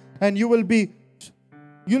again. And you'll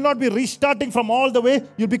not be restarting from all the way.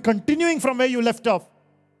 You'll be continuing from where you left off.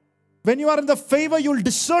 When you are in the favor, you'll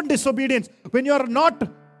discern disobedience. When you are not,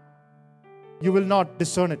 you will not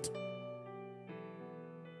discern it.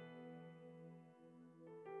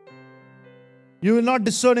 You will not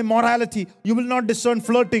discern immorality. You will not discern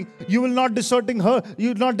flirting. You will not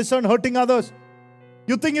discern hurting others.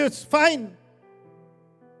 You think it's fine.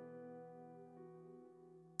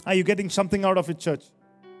 Are you getting something out of it, church?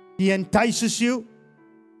 He entices you.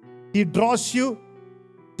 He draws you.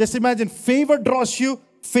 Just imagine, favor draws you.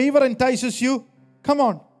 Favor entices you. Come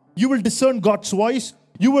on. You will discern God's voice.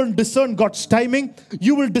 You will discern God's timing.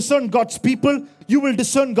 You will discern God's people. You will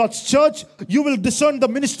discern God's church. You will discern the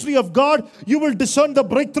ministry of God. You will discern the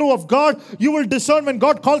breakthrough of God. You will discern when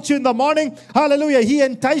God calls you in the morning. Hallelujah. He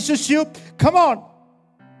entices you. Come on.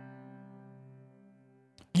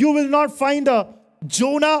 You will not find a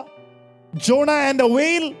Jonah and a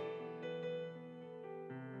whale.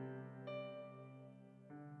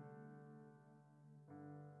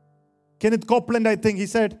 Kenneth Copeland, I think, he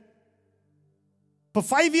said, for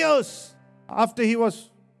 5 years after he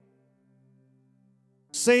was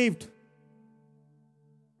saved,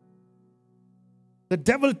 the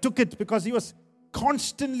devil took it because he was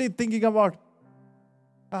constantly thinking about,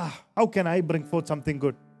 how can I bring forth something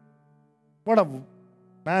good? What a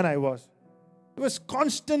man I was. He was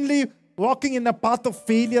constantly walking in a path of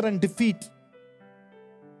failure and defeat.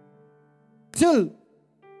 Till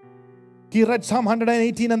he read Psalm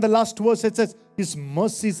 118 and the last verse, it says, His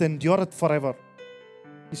mercies endureth forever.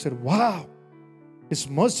 He said, wow, His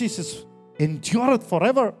mercies endureth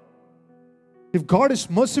forever. If God is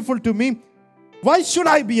merciful to me, why should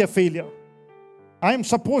I be a failure? I am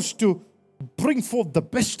supposed to bring forth the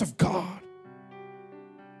best of God.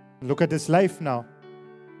 Look at his life now.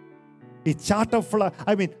 He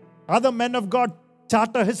other men of God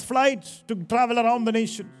charter his flights to travel around the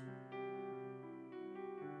nations.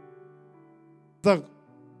 The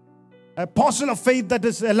apostle of faith that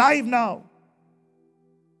is alive now.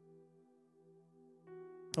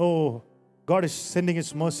 Oh, God is sending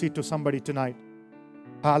His mercy to somebody tonight.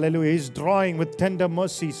 Hallelujah. He's drawing with tender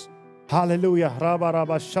mercies. Hallelujah.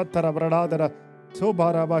 That's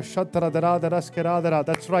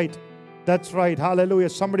right. That's right. Hallelujah.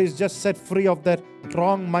 Somebody is just set free of that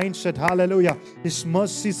wrong mindset. Hallelujah. His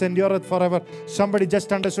mercies endureth forever. Somebody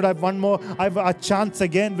just understood. I have a chance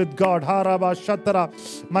again with God.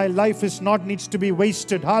 My life needs to be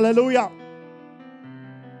wasted. Hallelujah.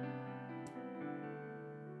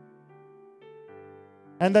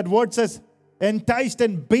 And that word says enticed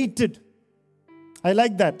and baited. I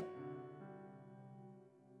like that.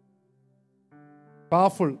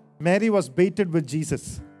 Powerful. Mary was baited with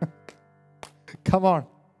Jesus. Come on.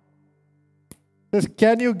 Says,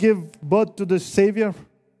 can you give birth to the Savior?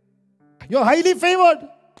 You're highly favored.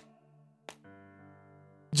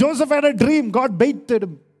 Joseph had a dream. God baited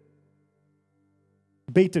him.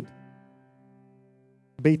 Baited.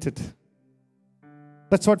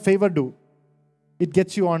 That's what favor do. It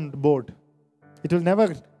gets you on board. It will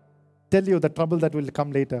never tell you the trouble that will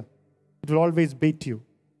come later. It will always bait you.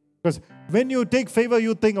 Because when you take favor,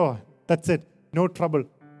 you think, oh, that's it. No trouble.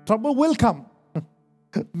 Trouble will come.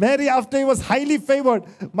 Mary, after he was highly favored,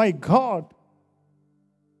 my God.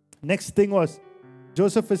 Next thing was,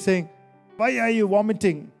 Joseph is saying, why are you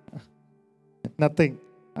vomiting? Nothing.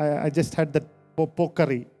 I just had that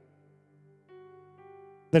pokery.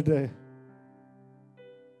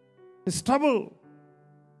 It's trouble.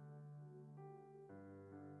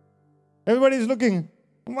 Everybody is looking.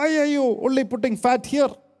 Why are you only putting fat here?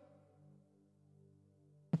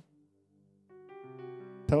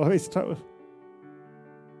 Always trouble.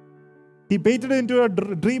 He baited into a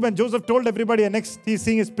dream and Joseph told everybody, and next he's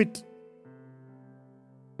seeing his pit.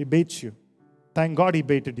 He baits you. Thank God he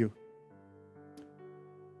baited you.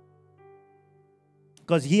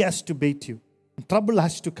 Because he has to bait you. Trouble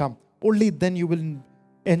has to come. Only then you will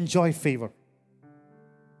enjoy favor.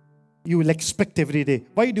 You will expect every day.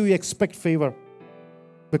 Why do you expect favor?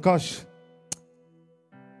 Because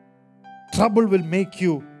trouble will make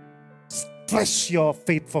you stress your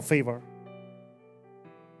faith for favor.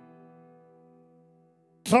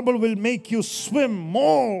 Trouble will make you swim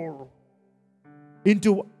more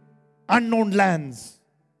into unknown lands.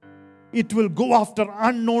 It will go after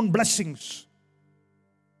unknown blessings.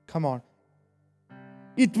 Come on.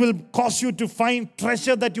 It will cause you to find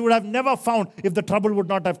treasure that you would have never found if the trouble would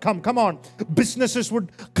not have come. Come on. Businesses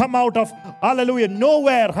would come out of, hallelujah,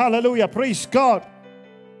 nowhere. Hallelujah. Praise God.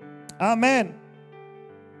 Amen.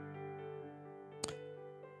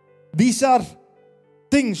 These are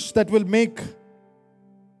things that will make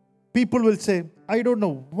people will say, I don't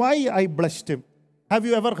know why I blessed him. Have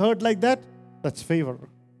you ever heard like that? That's favor.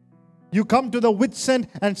 You come to the wit's end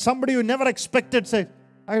and somebody you never expected say,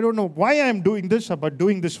 I don't know why I am doing this, but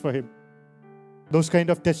doing this for him. Those kind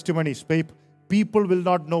of testimonies, people will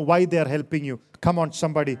not know why they are helping you. Come on,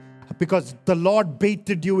 somebody. Because the Lord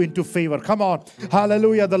baited you into favor. Come on.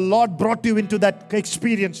 Hallelujah. The Lord brought you into that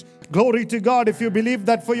experience. Glory to God. If you believe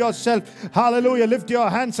that for yourself, hallelujah, lift your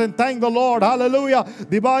hands and thank the Lord. Hallelujah.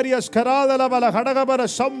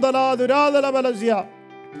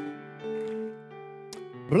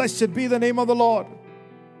 Blessed be the name of the Lord.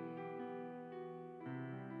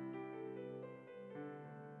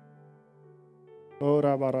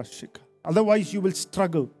 Otherwise, you will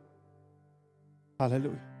struggle.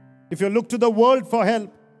 Hallelujah. If you look to the world for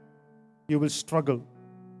help, you will struggle.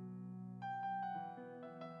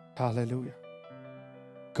 Hallelujah.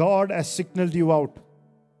 God has signaled you out.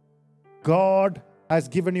 God has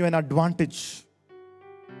given you an advantage.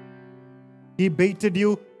 He baited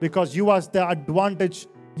you because you was the advantage.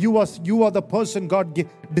 You are the person God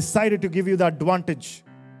decided to give you the advantage.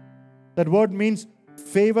 That word means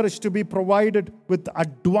favor is to be provided with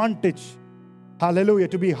advantage. Hallelujah.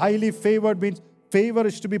 To be highly favored means favor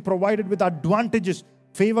is to be provided with advantages.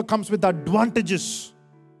 Favor comes with advantages.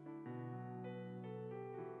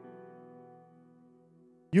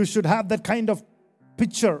 You should have that kind of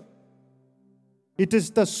picture. It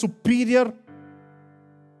is the superior,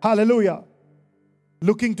 hallelujah,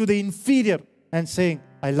 looking to the inferior and saying,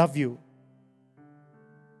 I love you.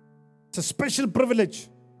 It's a special privilege.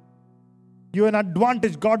 You're an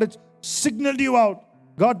advantage. God has signaled you out.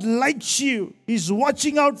 God likes you. He's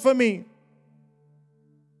watching out for me.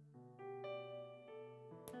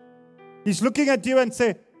 He's looking at you and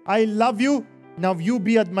say, I love you. Now you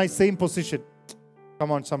be at my same position.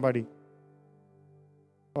 Come on, somebody.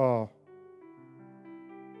 Oh.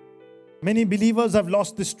 Many believers have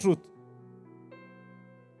lost this truth.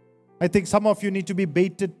 I think some of you need to be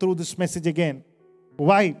baited through this message again.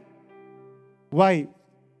 Why? Why?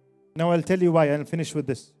 Now I'll tell you why. I'll finish with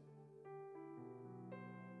this.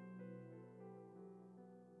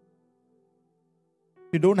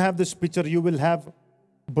 If you don't have this picture, you will have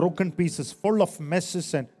broken pieces, full of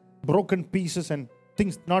messes and broken pieces and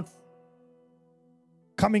things not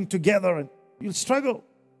coming together, and you'll struggle.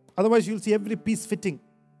 Otherwise, you'll see every piece fitting.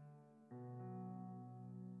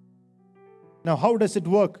 Now, how does it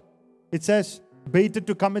work? It says, baited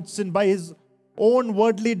to commit sin by his own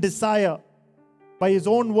worldly desire. By his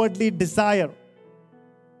own worldly desire.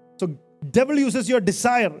 So, devil uses your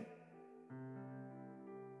desire.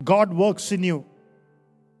 God works in you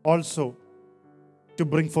also to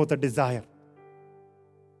bring forth a desire.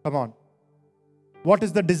 Come on. What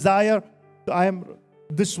is the desire?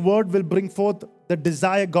 This word will bring forth the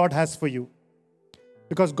desire God has for you.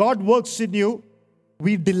 Because God works in you,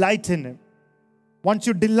 we delight in Him. Once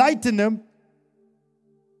you delight in Him,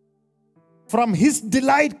 from His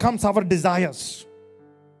delight comes our desires.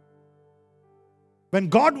 When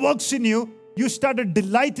God works in you, you started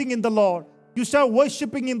delighting in the Lord. You start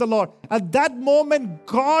worshiping in the Lord. At that moment,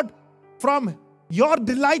 God, from your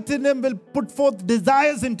delight in Him, will put forth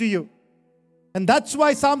desires into you. And that's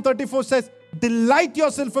why Psalm 34 says, delight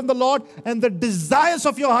yourself in the Lord, and the desires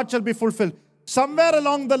of your heart shall be fulfilled. Somewhere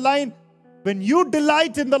along the line, when you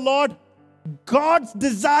delight in the Lord, God's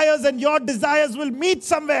desires and your desires will meet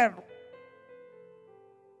somewhere.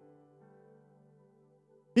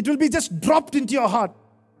 It will be just dropped into your heart.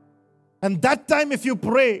 And that time, if you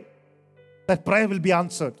pray, that prayer will be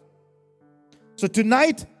answered. So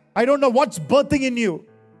tonight, I don't know what's birthing in you,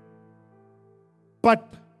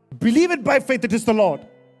 but believe it by faith, it is the Lord.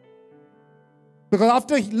 Because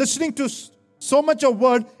after listening to so much of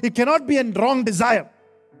word, it cannot be a wrong desire.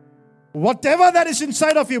 Whatever that is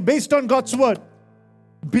inside of you, based on God's word,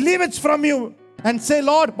 believe it's from you and say,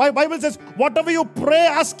 Lord, my Bible says, whatever you pray,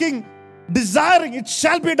 asking, desiring, it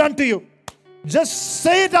shall be done to you. Just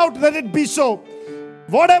say it out, let it be so.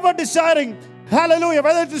 Whatever desiring, hallelujah,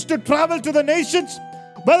 whether it is to travel to the nations,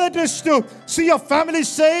 whether it is to see your family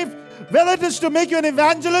saved, whether it is to make you an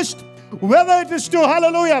evangelist, whether it is to,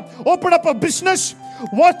 hallelujah, open up a business,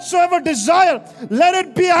 whatsoever desire, let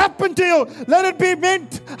it be happen to you. Let it be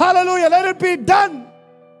meant, hallelujah, let it be done.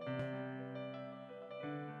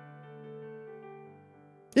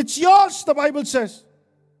 It's yours, the Bible says.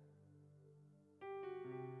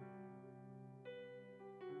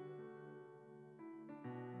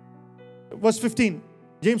 Verse 15,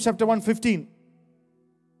 James chapter 1, 15.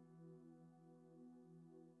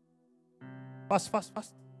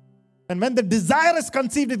 Fast. And when the desire is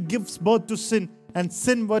conceived, it gives birth to sin. And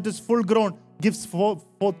sin, what is full grown, gives forth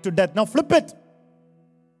to death. Now flip it.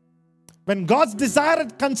 When God's desire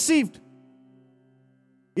is conceived,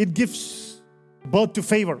 it gives birth to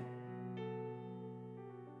favor.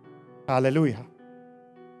 Hallelujah.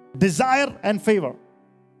 Desire and favor.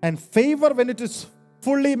 And favor, when it is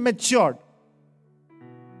fully matured,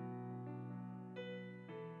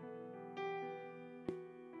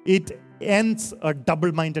 it ends a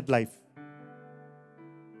double-minded life.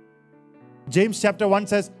 James chapter 1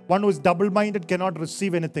 says, one who is double-minded cannot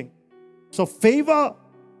receive anything. So favor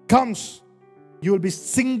comes, you will be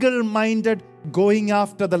single-minded going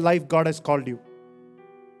after the life God has called you.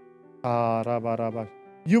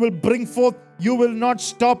 You will bring forth, you will not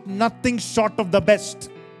stop, nothing short of the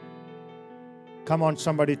best. Come on,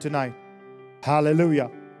 somebody tonight.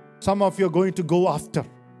 Hallelujah. Some of you are going to go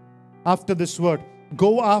after this word.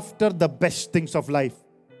 Go after the best things of life.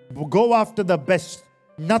 Go after the best.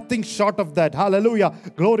 Nothing short of that. Hallelujah.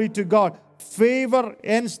 Glory to God. Favor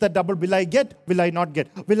ends the double. Will I get? Will I not get?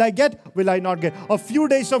 Will I get? Will I not get? A few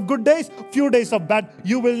days of good days, few days of bad.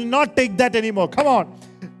 You will not take that anymore. Come on.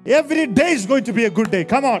 Every day is going to be a good day.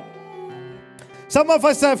 Come on. Some of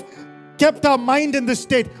us have kept our mind in this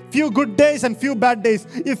state. Few good days and few bad days.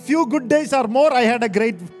 If few good days are more, I'm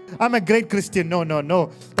a great Christian.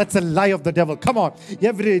 No. That's a lie of the devil. Come on.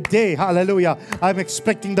 Every day, hallelujah, I'm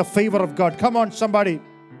expecting the favor of God. Come on, somebody.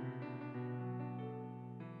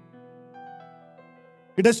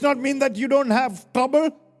 It does not mean that you don't have trouble,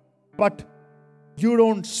 but you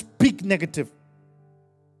don't speak negative.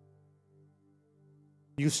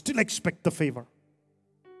 You still expect the favor.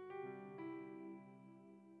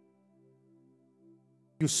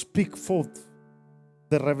 You speak forth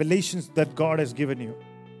the revelations that God has given you.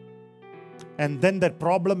 And then that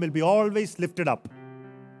problem will be always lifted up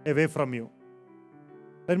away from you.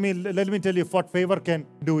 Let me tell you what favor can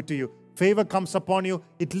do to you. Favor comes upon you,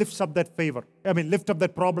 it lifts up that favor. Lift up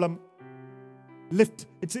that problem.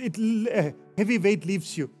 Heavy weight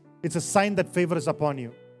leaves you. It's a sign that favor is upon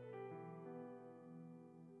you.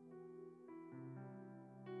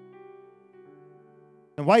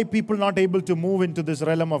 And why people not able to move into this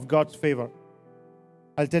realm of God's favor?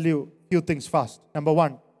 I'll tell you a few things fast. Number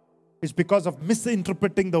one, it's because of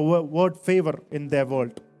misinterpreting the word favor in their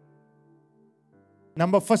world.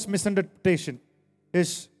 First misinterpretation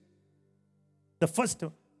is, the first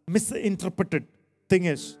misinterpreted thing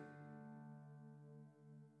is,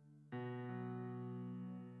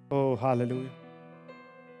 oh, hallelujah.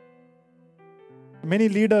 Many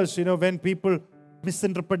leaders, when people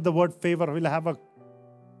misinterpret the word favor, will have a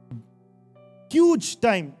huge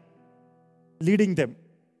time leading them.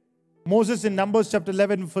 Moses in Numbers chapter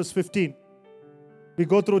 11 verse 15. We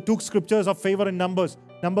go through two scriptures of favor in Numbers.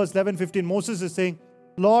 Numbers 11:15. Moses is saying,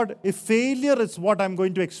 Lord, if failure is what I'm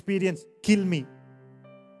going to experience, kill me.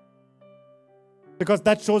 Because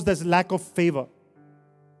that shows there's lack of favor.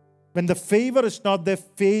 When the favor is not there,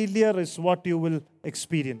 failure is what you will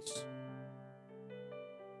experience.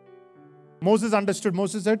 Moses understood.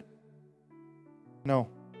 Moses said, no.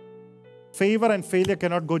 Favor and failure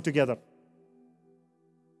cannot go together.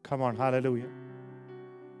 Come on, hallelujah.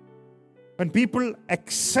 When people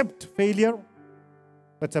accept failure,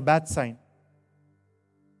 that's a bad sign.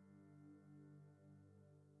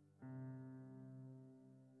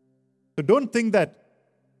 So don't think that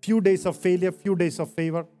few days of failure, few days of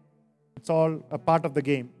favor, it's all a part of the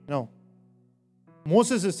game. No.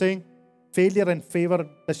 Moses is saying failure and favor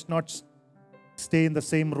does not stay in the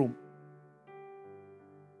same room.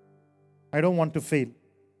 I don't want to fail.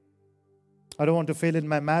 I don't want to fail in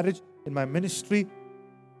my marriage, in my ministry.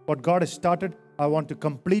 What God has started, I want to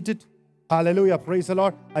complete it. Hallelujah. Praise the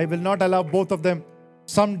Lord. I will not allow both of them.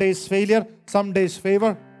 Some days failure, some days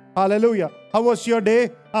favor. Hallelujah. How was your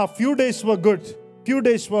day? Few days were good. Few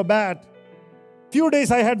days were bad. Few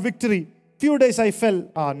days I had victory. Few days I fell.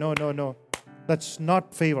 No. That's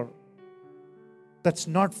not favor. That's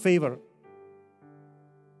not favor.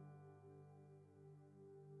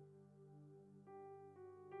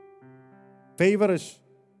 Favor is,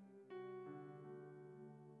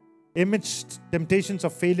 amidst temptations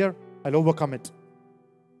of failure, I'll overcome it.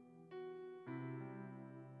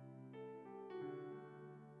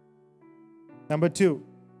 Number two,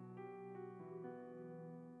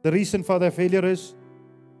 the reason for the failure is,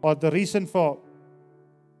 or the reason for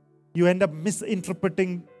you end up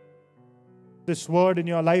misinterpreting this word in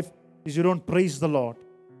your life, is you don't praise the Lord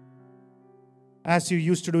as you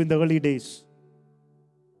used to do in the early days.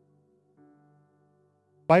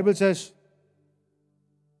 Bible says,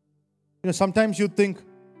 sometimes you think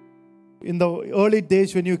in the early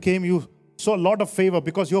days when you came, you saw a lot of favor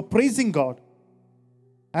because you're praising God.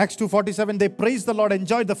 Acts 2:47, they praised the Lord,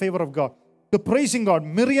 enjoyed the favor of God. They're praising God.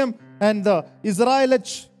 Miriam and the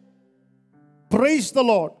Israelites praised the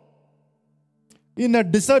Lord. In a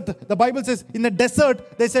desert, the Bible says, in a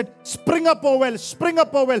desert, they said, spring up, O well, spring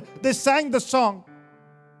up, O well. They sang the song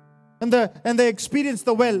and they experienced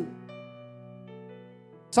the well.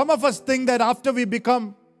 Some of us think that after we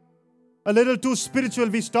become a little too spiritual,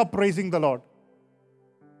 we stop praising the Lord.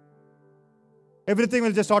 everything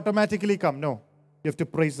will just automatically come. No. You have to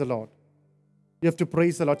praise the Lord. You have to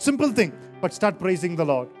praise the Lord. Simple thing, but start praising the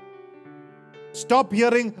Lord. Stop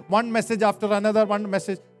hearing one message after another, one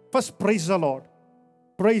message. First, praise the Lord.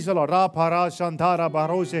 Praise the Lord. Ra para shandara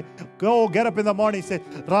baroshe. Go get up in the morning, say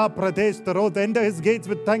Ra pradesh tarot. Enter his gates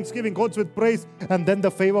with thanksgiving, courts with praise, and then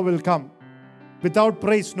the favor will come. Without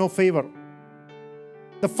praise, no favor.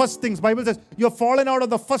 The first things, Bible says, you have fallen out of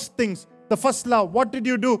the first things, the first love. What did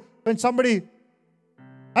you do when somebody,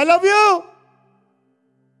 I love you?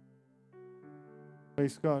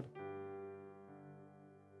 Praise God.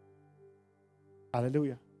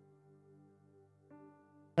 Hallelujah.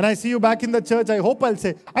 When I see you back in the church, I hope I'll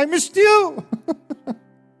say, I missed you.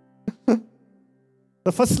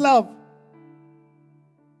 The first love.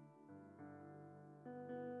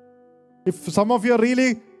 If some of you are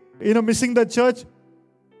really, missing the church,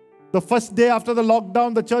 the first day after the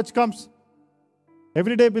lockdown, the church comes.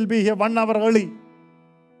 Every day we'll be here 1 hour early.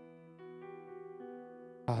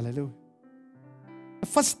 Hallelujah. The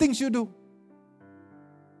first things you do.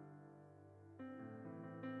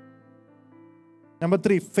 Number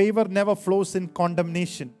 3, favor never flows in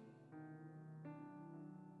condemnation.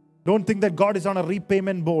 Don't think that God is on a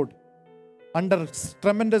repayment board. Under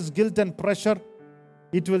tremendous guilt and pressure,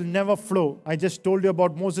 it will never flow. I just told you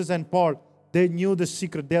about Moses and Paul. They knew the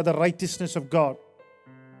secret. They are the righteousness of God.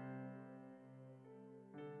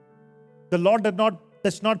 The Lord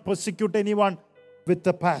does not persecute anyone with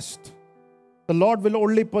the past. The Lord will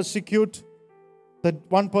only persecute the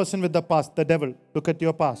one person with the past, the devil. Look at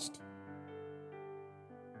your past.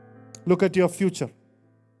 Look at your future.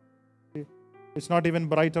 It's not even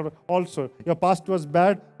brighter also. Your past was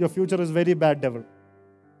bad, your future is very bad, devil.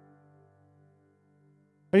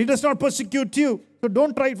 But he does not persecute you. So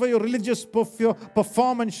don't try for your religious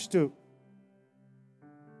performance too.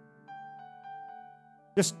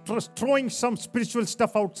 Just throwing some spiritual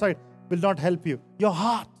stuff outside will not help you. Your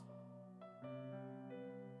heart.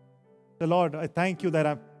 The Lord, I thank you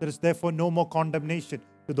that there is therefore no more condemnation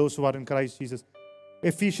to those who are in Christ Jesus.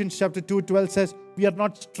 Ephesians chapter 2:12 says, we are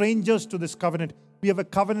not strangers to this covenant. We have a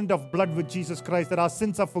covenant of blood with Jesus Christ, that our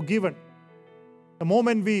sins are forgiven. The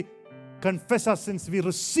moment we confess our sins, we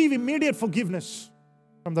receive immediate forgiveness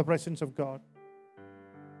from the presence of God.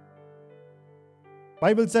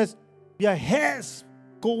 Bible says, we are heirs,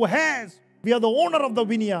 co-heirs. We are the owner of the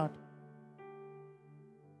vineyard.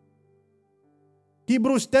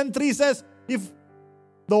 Hebrews 10:3 says, if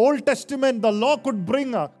the Old Testament, the law could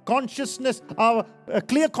bring a consciousness, a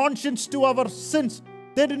clear conscience to our sins,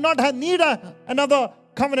 they did not need another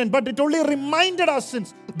covenant, but it only reminded our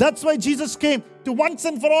sins. That's why Jesus came to once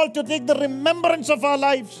and for all to take the remembrance of our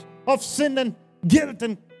lives of sin and guilt,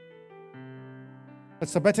 and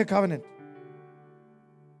that's a better covenant.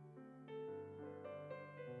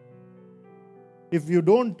 If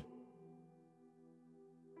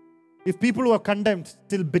people who are condemned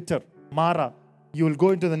still bitter, Mara, you will go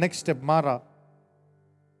into the next step, Mara.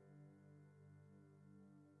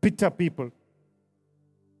 Bitter people.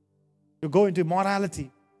 You go into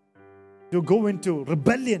immorality. You go into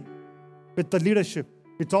rebellion with the leadership.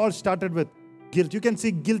 It all started with guilt. You can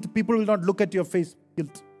see guilt. People will not look at your face.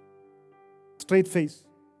 Guilt. Straight face.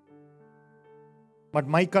 But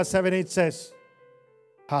Micah 7:8 says,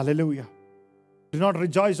 hallelujah. Do not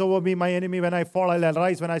rejoice over me, my enemy. When I fall, I'll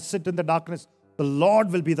arise. When I sit in the darkness, the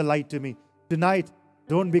Lord will be the light to me. Tonight,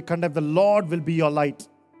 don't be condemned. The Lord will be your light.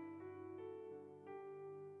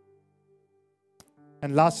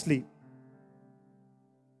 And lastly,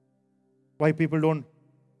 why people don't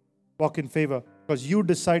walk in favor? Because you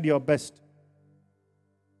decide your best.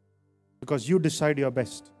 Because you decide your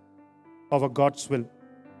best over God's will.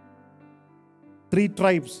 3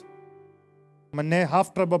 tribes,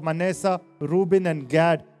 half tribe of Manasseh, Reuben and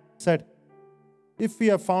Gad, said, if we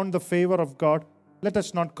have found the favor of God, let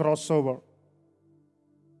us not cross over.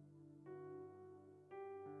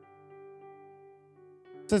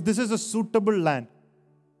 It says this is a suitable land.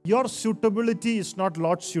 Your suitability is not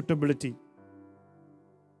Lord's suitability.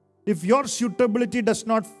 If your suitability does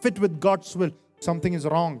not fit with God's will, something is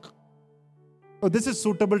wrong. Oh, this is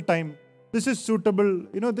suitable time. This is suitable.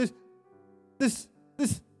 This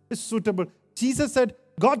is suitable. Jesus said,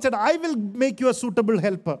 God said, I will make you a suitable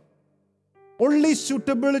helper. Only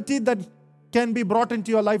suitability that can be brought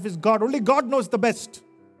into your life is God. Only God knows the best.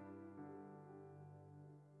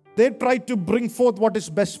 They tried to bring forth what is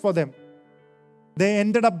best for them. They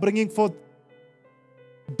ended up bringing forth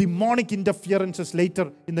demonic interferences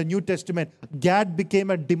later in the New Testament. Gad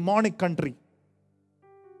became a demonic country.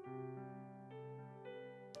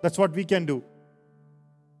 That's what we can do.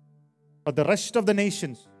 But the rest of the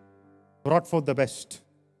nations brought forth the best.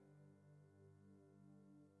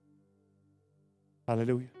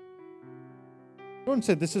 Hallelujah. Don't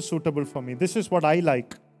say, this is suitable for me. This is what I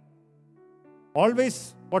like.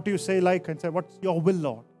 Always what you say like and say, what's your will,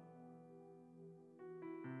 Lord?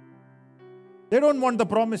 They don't want the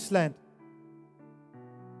promised land.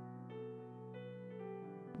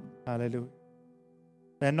 Hallelujah.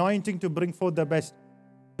 The anointing to bring forth the best.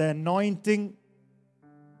 The anointing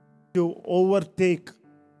to overtake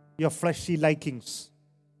your fleshy likings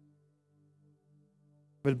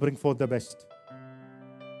will bring forth the best.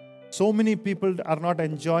 So many people are not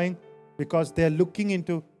enjoying because they are looking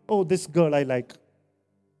into, oh, this girl I like.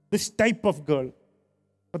 This type of girl.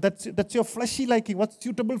 But that's your fleshy liking. What's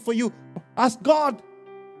suitable for you? Ask God.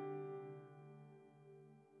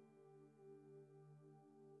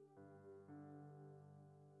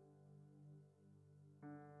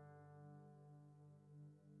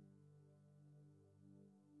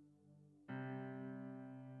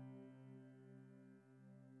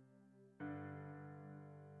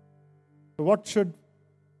 So what should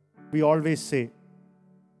we always say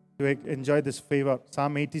to enjoy this favor?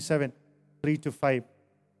 Psalm 87, 3-5.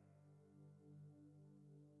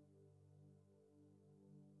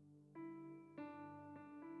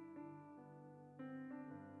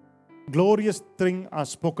 Glorious things are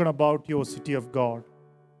spoken about you, city of God.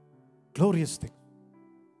 Glorious things.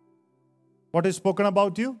 What is spoken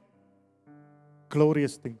about you?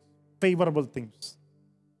 Glorious things. Favorable things.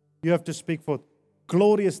 You have to speak forth.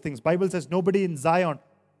 Glorious things. Bible says nobody in Zion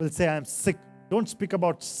will say, I am sick. Don't speak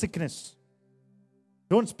about sickness.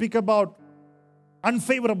 Don't speak about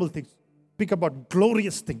unfavorable things. Speak about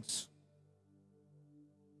glorious things.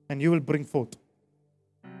 And you will bring forth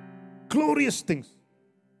glorious things.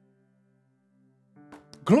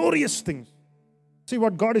 Glorious things. See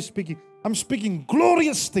what God is speaking. I'm speaking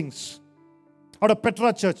glorious things out of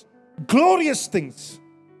Petra Church. Glorious things.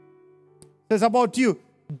 It says about you,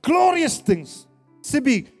 glorious things.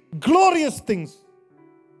 Sibi, glorious things.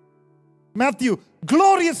 Matthew,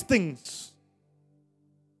 glorious things.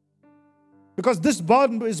 Because this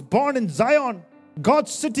born is born in Zion,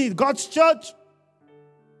 God's city, God's church.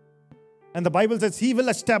 And the Bible says He will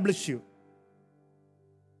establish you.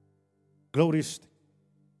 Glorious things.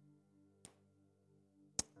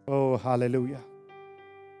 Oh, hallelujah.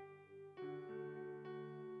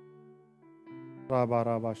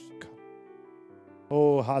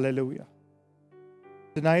 Oh, hallelujah.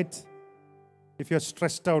 Tonight, if you're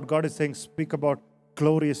stressed out, God is saying, speak about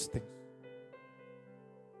glorious things.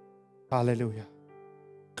 Hallelujah.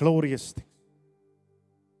 Glorious things.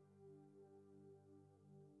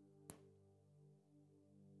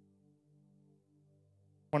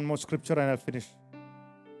 One more scripture and I'll finish.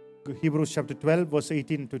 Hebrews chapter 12, verse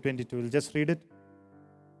 18-22. We'll just read it.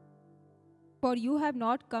 For you have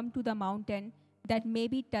not come to the mountain that may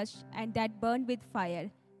be touched and that burn with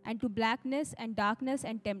fire, and to blackness and darkness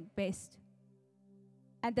and tempest,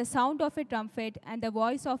 and the sound of a trumpet and the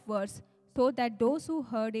voice of words, so that those who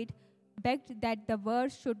heard it begged that the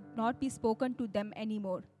words should not be spoken to them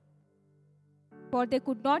anymore. For they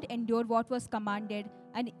could not endure what was commanded,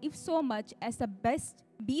 and if so much as the best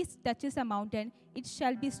beast touches a mountain, it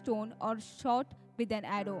shall be stoned or shot with an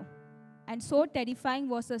arrow. And so terrifying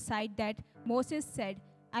was the sight that Moses said,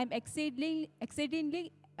 I am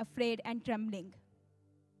exceedingly afraid and trembling.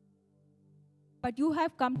 But you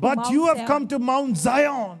have come to Mount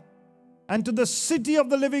Zion and to the city of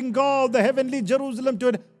the living God, the heavenly Jerusalem, to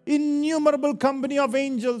an innumerable company of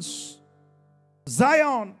angels.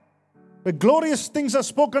 Zion, where glorious things are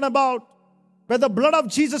spoken about, where the blood of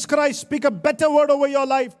Jesus Christ speak a better word over your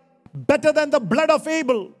life, better than the blood of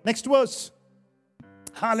Abel. Next verse.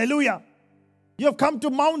 Hallelujah. You have come to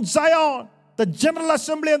Mount Zion, the general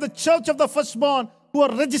assembly and the church of the firstborn, who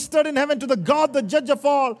are registered in heaven, to the God, the judge of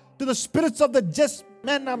all, to the spirits of the just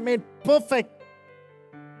men are made perfect.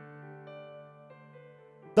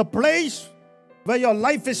 The place where your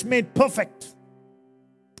life is made perfect.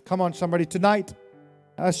 Come on, somebody, tonight,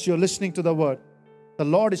 as you're listening to the word, the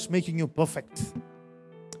Lord is making you perfect.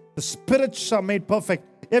 The spirits are made perfect.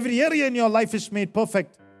 Every area in your life is made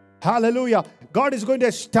perfect. Hallelujah. God is going to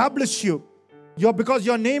establish you. Because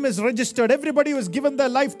your name is registered. Everybody who has given their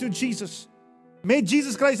life to Jesus, made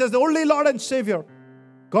Jesus Christ as the only Lord and Savior.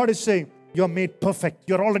 God is saying, you're made perfect.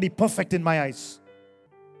 You're already perfect in my eyes.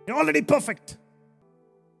 You're already perfect.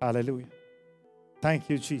 Hallelujah. Thank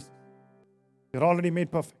you, Jesus. You're already made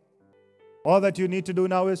perfect. All that you need to do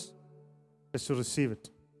now is to receive it.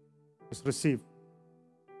 Just receive.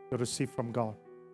 To receive from God.